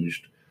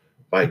changed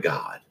by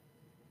God.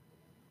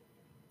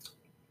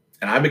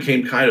 And I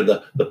became kind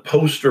of the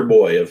poster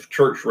boy of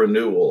church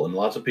renewal. And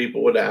lots of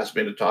people would ask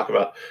me to talk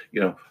about,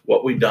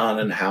 what we'd done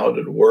and how it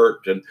had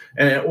worked. And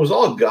it was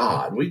all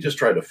God. We just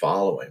tried to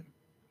follow him.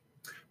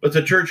 But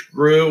the church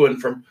grew. And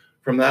from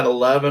from that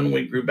 11,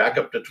 we grew back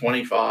up to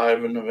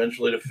 25 and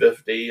eventually to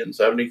 50 and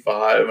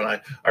 75. And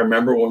I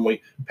remember when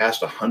we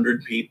passed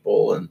 100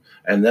 people.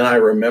 And then I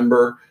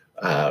remember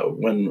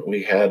when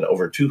we had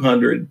over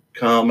 200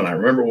 come. And I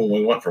remember when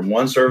we went from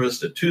one service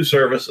to two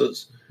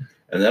services.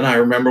 And then I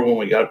remember when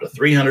we got up to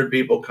 300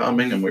 people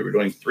coming and we were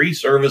doing three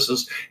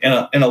services in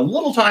a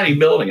little tiny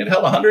building. It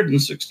held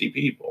 160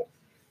 people.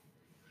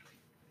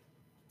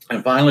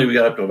 And finally, we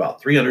got up to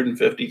about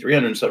 350,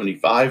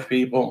 375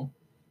 people.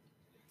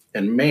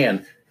 And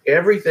man,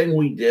 everything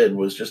we did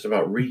was just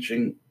about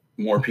reaching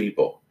more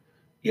people.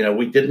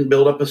 We didn't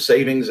build up a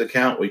savings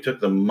account. We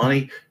took the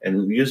money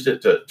and used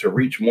it to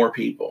reach more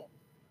people.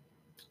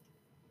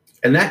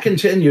 And that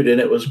continued, and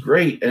it was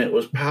great, and it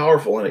was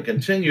powerful, and it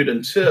continued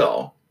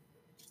until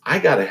I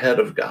got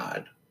ahead of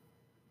God.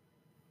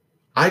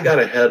 I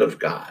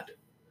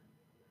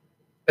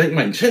think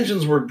my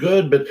intentions were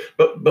good,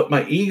 but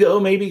my ego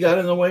maybe got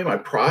in the way. My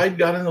pride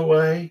got in the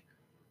way.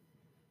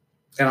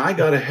 And I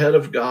got ahead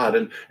of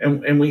God,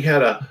 and we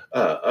had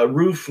a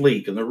roof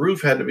leak, and the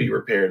roof had to be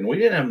repaired, and we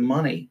didn't have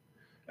money.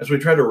 As we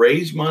tried to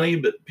raise money,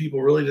 but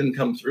people really didn't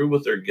come through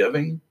with their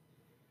giving.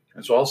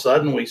 And so all of a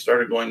sudden, we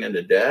started going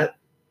into debt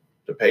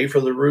to pay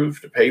for the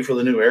roof, to pay for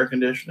the new air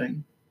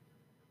conditioning.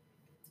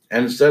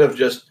 And instead of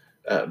just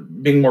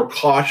being more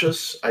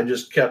cautious, I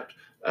just kept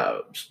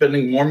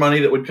spending more money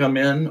that would come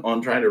in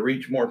on trying to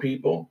reach more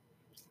people.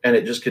 And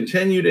it just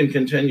continued and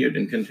continued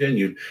and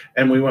continued.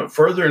 And we went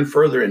further and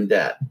further in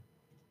debt.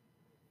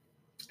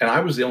 And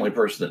I was the only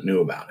person that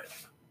knew about it.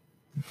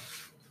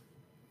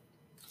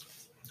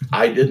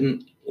 I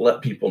didn't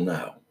let people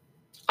know.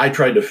 I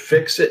tried to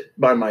fix it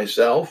by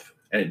myself,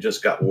 and it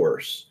just got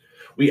worse.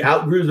 We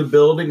outgrew the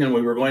building, and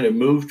we were going to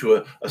move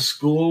to a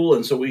school.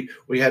 And so we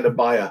had to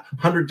buy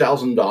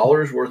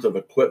 $100,000 worth of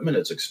equipment.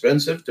 It's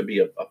expensive to be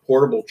a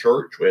portable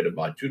church. We had to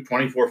buy two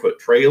 24-foot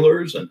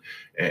trailers and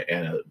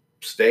a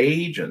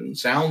stage and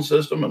sound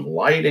system and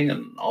lighting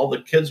and all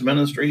the kids'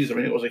 ministries. I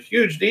mean, it was a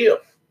huge deal.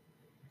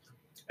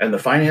 And the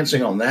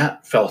financing on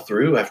that fell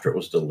through after it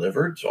was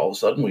delivered. So all of a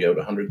sudden we owed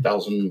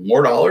 $100,000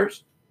 more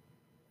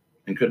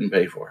and couldn't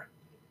pay for it.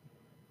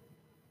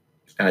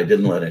 And I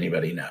didn't let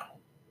anybody know.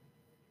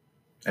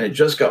 And it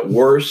just got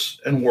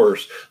worse and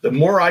worse. The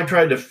more I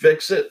tried to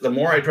fix it, the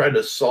more I tried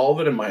to solve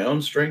it in my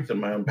own strength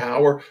and my own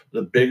power,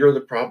 the bigger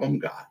the problem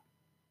got.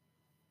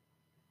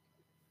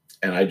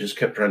 And I just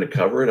kept trying to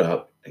cover it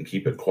up and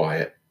keep it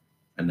quiet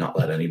and not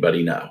let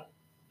anybody know.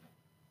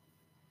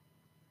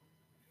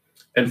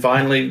 And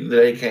finally, the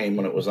day came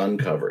when it was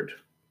uncovered.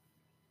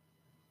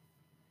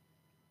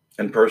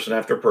 And person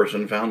after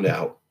person found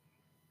out.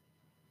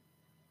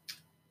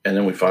 And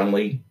then we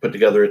finally put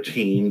together a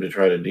team to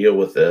try to deal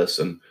with this.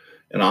 And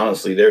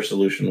honestly, their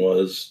solution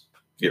was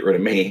get rid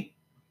of me.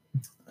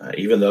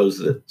 Even those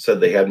that said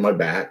they had my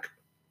back.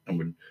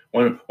 And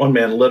one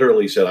man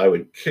literally said I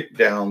would kick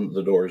down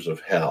the doors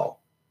of hell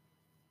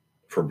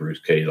for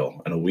Bruce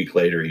Cadle. And a week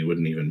later, he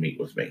wouldn't even meet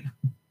with me.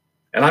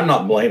 And I'm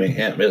not blaming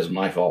him. It was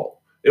my fault.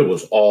 It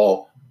was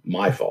all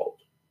my fault.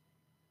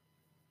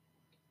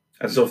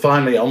 And so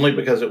finally, only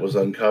because it was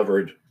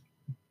uncovered,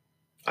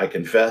 I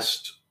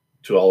confessed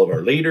to all of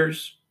our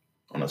leaders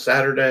on a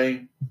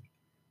Saturday.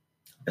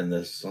 And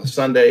this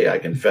Sunday, I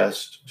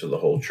confessed to the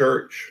whole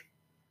church.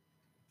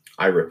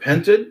 I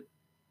repented.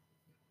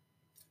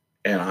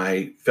 And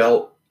I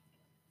felt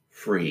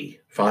free,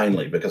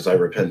 finally, because I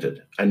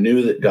repented. I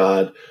knew that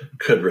God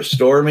could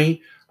restore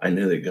me. I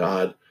knew that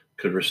God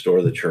could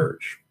restore the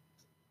church.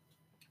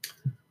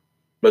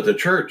 But the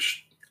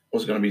church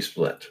was going to be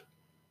split.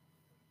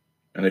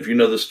 And if you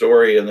know the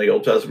story in the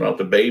Old Testament about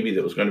the baby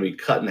that was going to be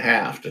cut in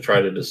half to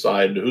try to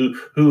decide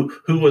who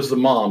was the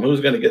mom, who was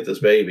going to get this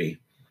baby,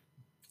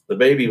 the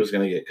baby was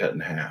going to get cut in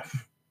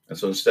half. And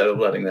so instead of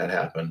letting that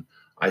happen,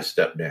 I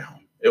stepped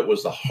down. It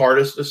was the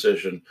hardest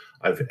decision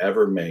I've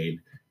ever made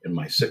in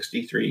my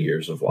 63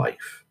 years of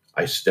life.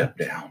 I stepped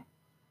down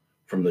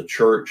from the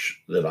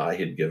church that I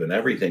had given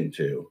everything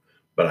to,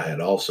 but I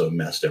had also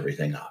messed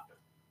everything up.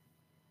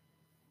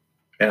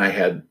 And I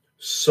had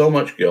so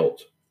much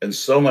guilt and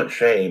so much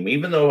shame.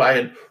 Even though I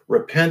had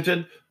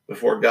repented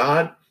before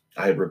God,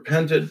 I had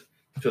repented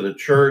to the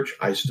church,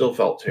 I still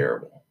felt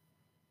terrible.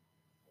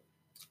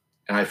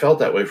 And I felt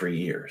that way for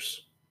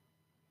years.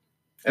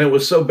 And it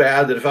was so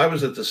bad that if I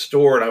was at the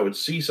store and I would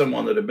see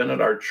someone that had been at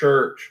our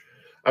church,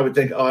 I would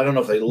think, I don't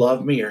know if they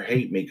love me or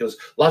hate me, because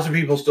lots of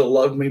people still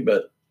loved me,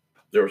 but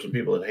there were some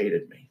people that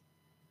hated me.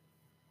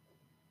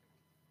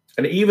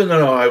 And even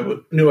though I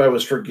knew I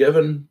was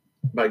forgiven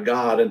by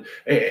God, and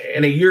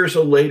a year or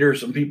so later,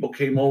 some people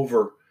came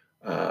over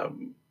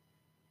and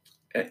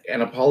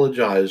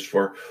apologized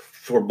for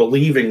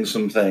believing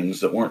some things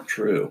that weren't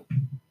true.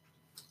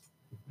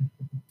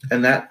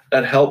 And that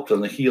helped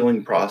in the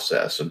healing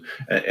process. And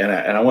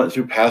I went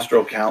through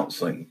pastoral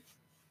counseling,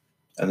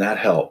 and that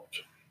helped.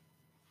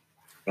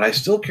 But I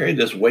still carried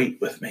this weight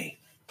with me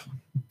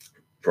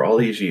for all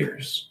these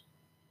years.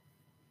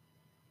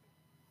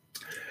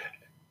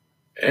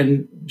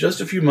 And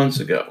just a few months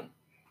ago,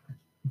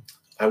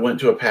 I went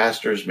to a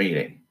pastor's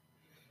meeting,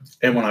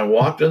 And when I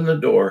walked in the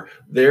door,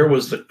 there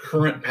was the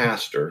current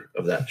pastor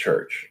of that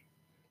church.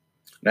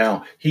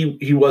 Now,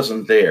 he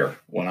wasn't there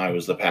when I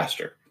was the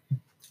pastor.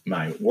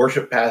 My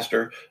worship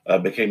pastor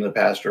became the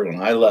pastor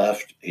when I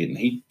left. And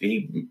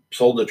he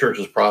sold the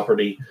church's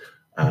property,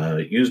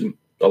 used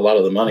a lot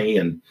of the money,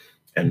 and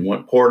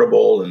went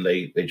portable. And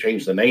they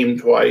changed the name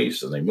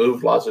twice, and they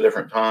moved lots of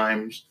different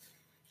times.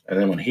 And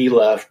then when he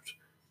left,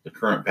 the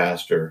current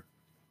pastor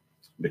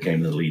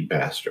became the lead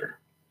pastor.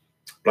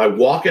 But I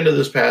walk into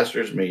this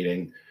pastor's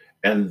meeting,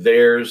 and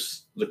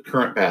there's the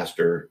current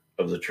pastor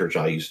of the church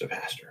I used to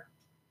pastor.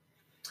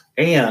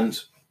 And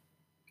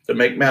to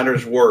make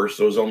matters worse,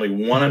 there was only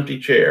one empty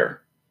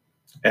chair,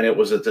 and it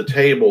was at the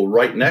table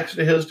right next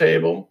to his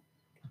table,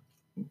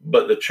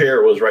 but the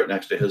chair was right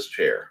next to his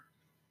chair.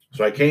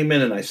 So I came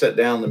in and I sat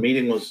down. The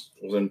meeting was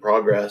in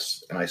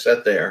progress, and I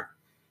sat there,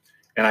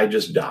 and I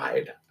just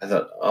died. I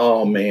thought,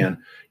 oh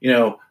man,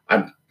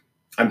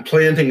 I'm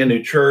planting a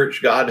new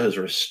church. God has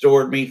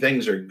restored me.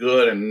 Things are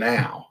good. And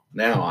now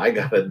I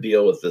got to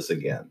deal with this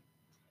again.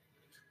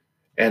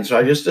 And so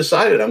I just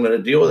decided I'm going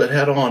to deal with it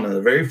head on. And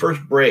the very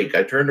first break,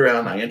 I turned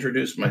around and I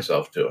introduced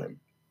myself to him.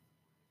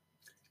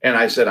 And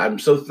I said, I'm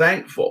so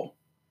thankful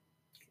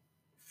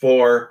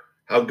for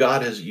how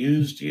God has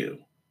used you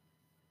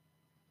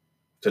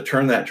to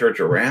turn that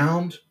church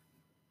around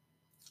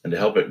and to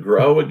help it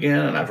grow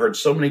again. And I've heard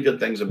so many good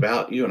things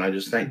about you, and I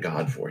just thank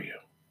God for you.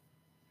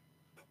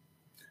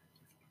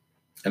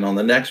 And on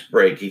the next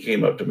break, he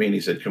came up to me and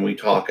he said, can we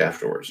talk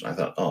afterwards? And I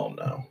thought, oh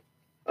no,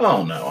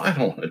 I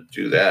don't want to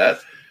do that.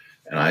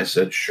 And I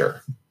said,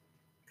 sure.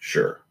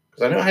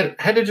 Because I know I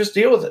had to just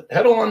deal with it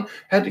head on,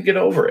 had to get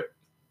over it.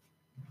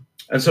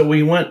 And so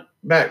we went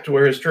back to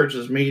where his church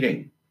is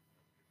meeting,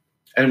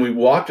 and we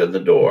walked in the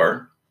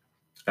door,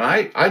 and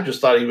I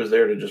just thought he was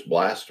there to just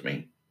blast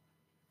me.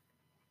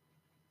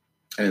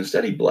 And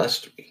instead he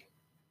blessed me.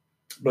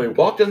 But he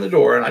walked in the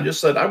door, and I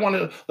just said, I want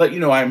to let you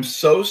know, I'm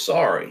so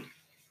sorry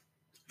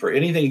for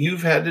anything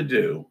you've had to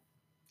do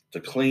to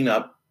clean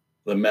up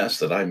the mess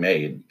that I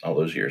made all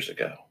those years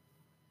ago.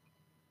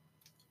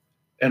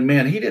 And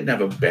man, he didn't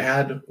have a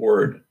bad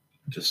word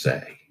to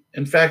say.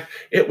 In fact,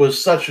 it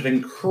was such an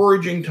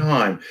encouraging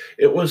time.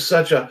 It was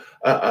such a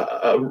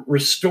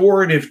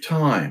restorative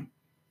time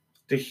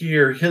to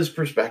hear his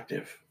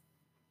perspective.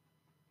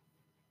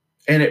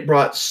 And it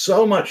brought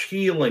so much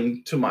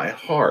healing to my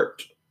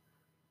heart.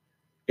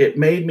 It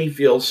made me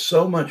feel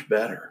so much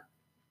better.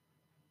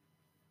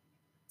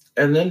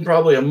 And then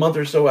probably a month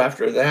or so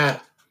after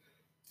that,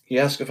 he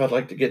asked if I'd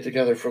like to get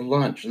together for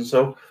lunch. And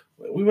so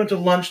we went to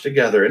lunch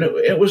together, and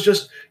it was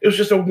just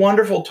a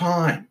wonderful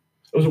time.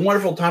 It was a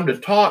wonderful time to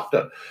talk,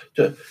 to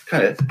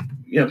kind of,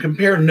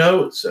 compare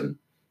notes and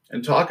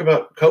talk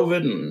about COVID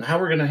and how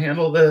we're going to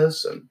handle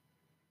this.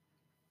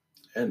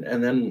 And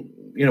then,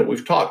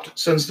 we've talked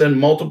since then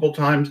multiple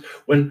times.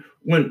 When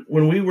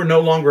we were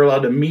no longer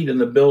allowed to meet in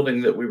the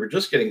building that we were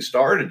just getting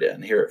started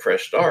in here at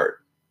Fresh Start,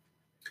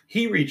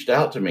 he reached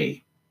out to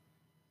me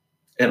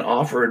and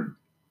offered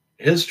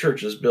his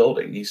church's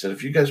building. He said,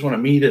 if you guys want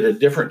to meet at a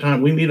different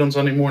time, we meet on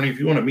Sunday morning. If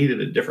you want to meet at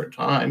a different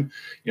time,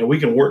 we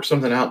can work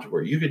something out to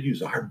where you could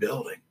use our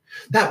building.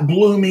 That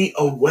blew me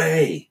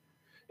away.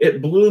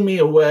 It blew me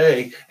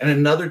away. And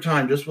another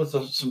time, just with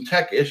some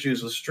tech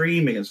issues with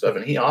streaming and stuff,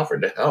 and he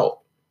offered to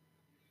help.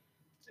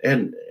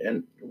 And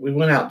we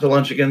went out to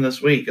lunch again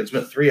this week and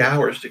spent 3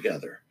 hours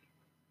together.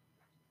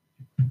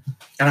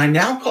 And I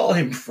now call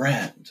him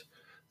friend.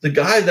 The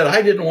guy that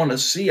I didn't want to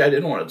see, I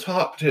didn't want to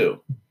talk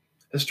to,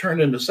 has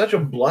turned into such a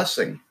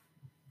blessing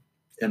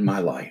in my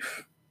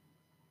life.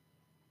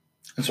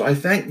 And so I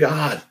thank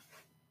God.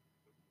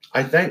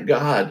 I thank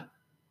God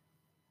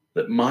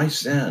that my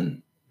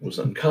sin was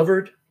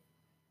uncovered.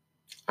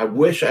 I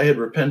wish I had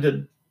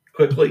repented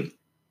quickly.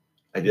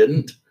 I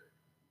didn't.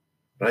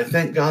 But I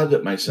thank God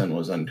that my sin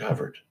was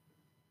uncovered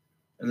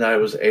and that I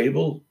was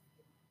able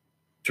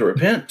to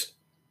repent,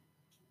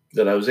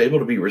 that I was able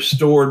to be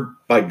restored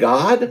by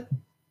God,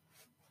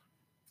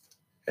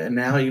 and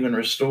now even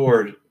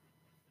restored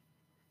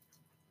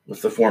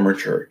with the former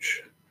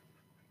church.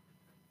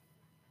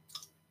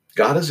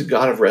 God is a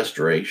God of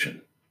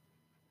restoration.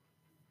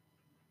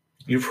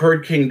 You've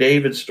heard King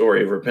David's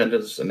story of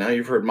repentance, and now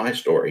you've heard my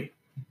story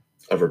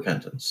of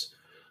repentance.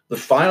 The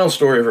final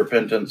story of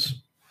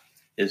repentance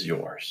is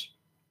yours.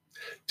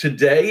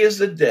 Today is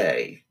the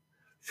day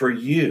for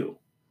you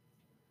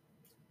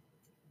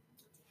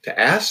to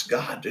ask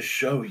God to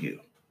show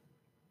you.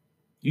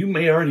 You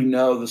may already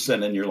know the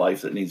sin in your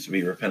life that needs to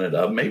be repented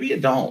of. Maybe you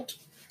don't.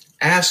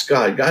 Ask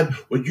God,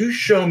 would you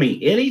show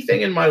me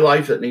anything in my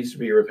life that needs to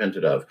be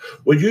repented of?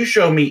 Would you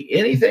show me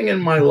anything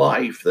in my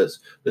life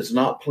that's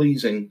not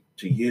pleasing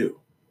to you?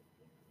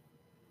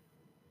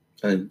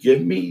 And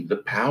give me the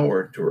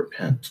power to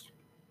repent.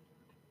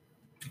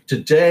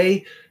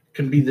 Today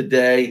can be the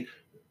day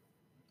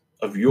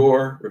of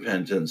your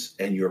repentance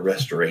and your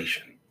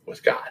restoration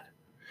with God.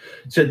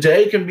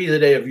 Today can be the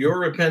day of your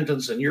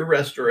repentance and your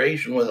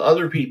restoration with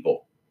other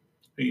people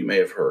who you may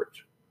have hurt.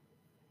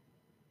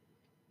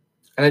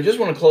 And I just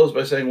want to close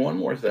by saying one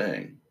more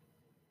thing.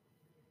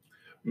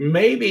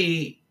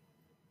 maybe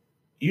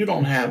you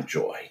don't have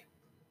joy.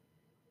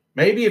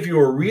 Maybe if you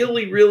were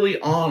really, really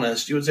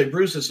honest, you would say,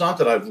 Bruce, it's not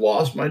that I've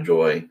lost my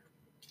joy.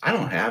 I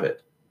don't have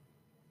it.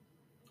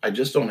 I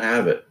just don't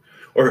have it.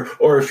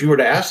 Or if you were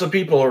to ask the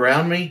people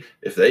around me,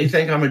 if they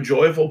think I'm a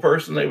joyful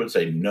person, they would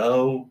say,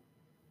 no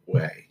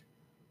way.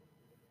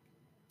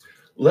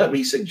 Let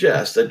me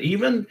suggest that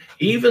even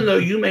though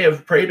you may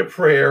have prayed a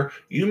prayer,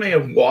 you may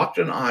have walked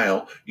an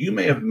aisle, you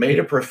may have made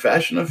a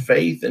profession of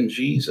faith in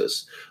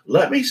Jesus,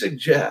 let me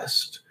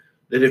suggest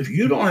that if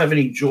you don't have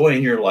any joy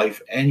in your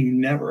life, and you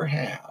never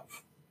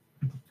have,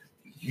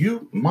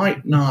 you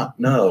might not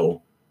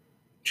know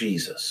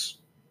Jesus.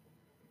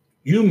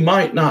 You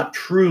might not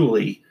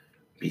truly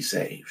be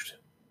saved.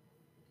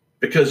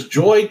 Because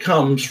joy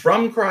comes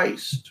from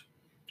Christ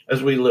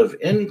as we live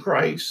in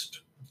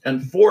Christ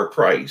and for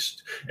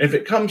Christ. And if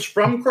it comes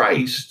from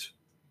Christ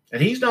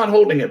and he's not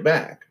holding it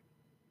back,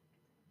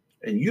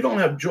 and you don't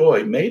have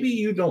joy, maybe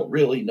you don't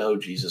really know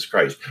Jesus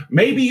Christ.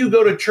 Maybe you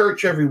go to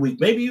church every week.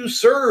 Maybe you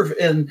serve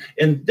in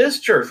this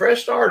church,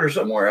 Fresh Start, or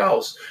somewhere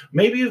else.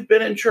 Maybe you've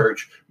been in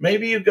church.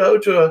 Maybe you go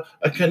to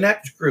a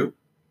connect group.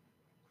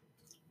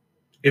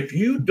 If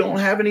you don't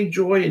have any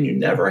joy and you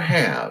never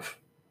have,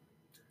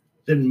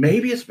 then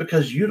maybe it's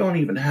because you don't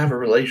even have a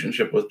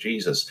relationship with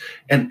Jesus.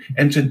 And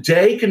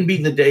today can be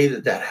the day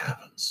that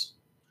happens.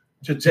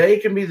 Today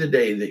can be the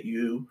day that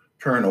you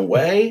turn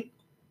away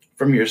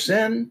from your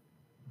sin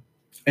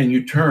and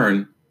you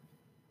turn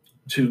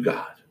to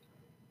God.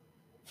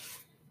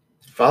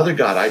 Father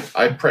God,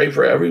 I pray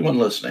for everyone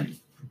listening.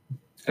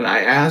 And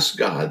I ask,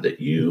 God, that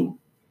you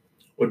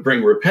would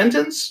bring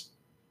repentance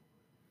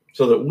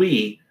so that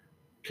we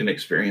can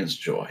experience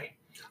joy.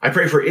 I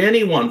pray for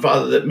anyone,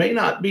 Father, that may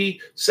not be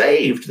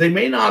saved. They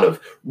may not have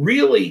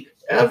really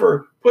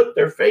ever put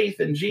their faith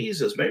in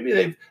Jesus.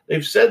 Maybe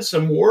they've said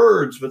some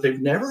words, but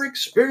they've never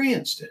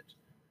experienced it.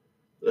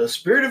 The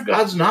Spirit of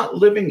God's not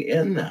living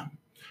in them.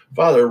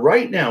 Father,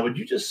 right now, would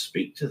you just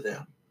speak to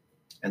them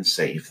and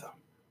save them?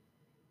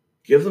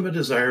 Give them a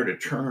desire to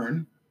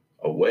turn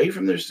away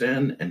from their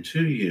sin and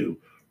to you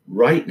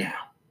right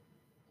now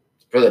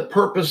for the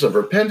purpose of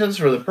repentance,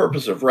 for the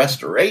purpose of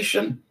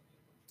restoration,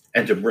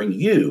 and to bring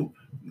you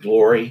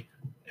glory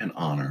and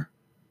honor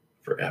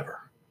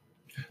forever.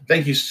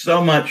 Thank you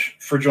so much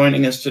for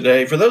joining us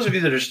today. For those of you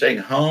that are staying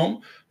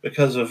home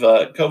because of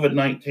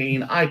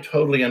COVID-19, I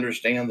totally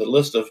understand. The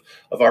list of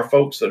our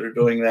folks that are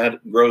doing that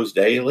grows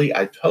daily.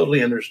 I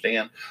totally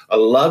understand. I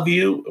love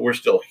you. We're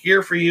still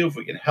here for you. If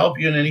we can help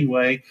you in any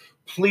way,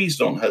 please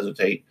don't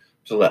hesitate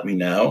to let me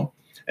know.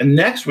 And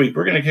next week,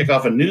 we're going to kick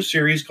off a new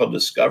series called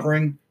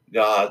Discovering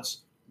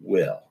God's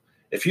Will.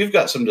 If you've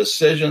got some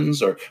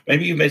decisions, or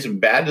maybe you've made some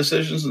bad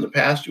decisions in the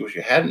past you wish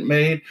you hadn't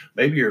made,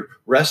 maybe you're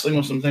wrestling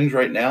with some things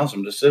right now,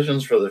 some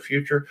decisions for the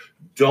future,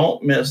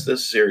 don't miss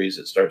this series.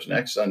 It starts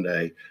next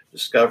Sunday,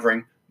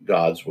 Discovering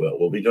God's Will.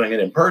 We'll be doing it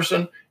in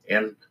person,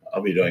 and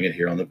I'll be doing it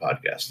here on the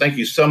podcast. Thank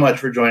you so much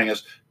for joining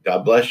us.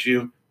 God bless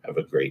you. Have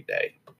a great day.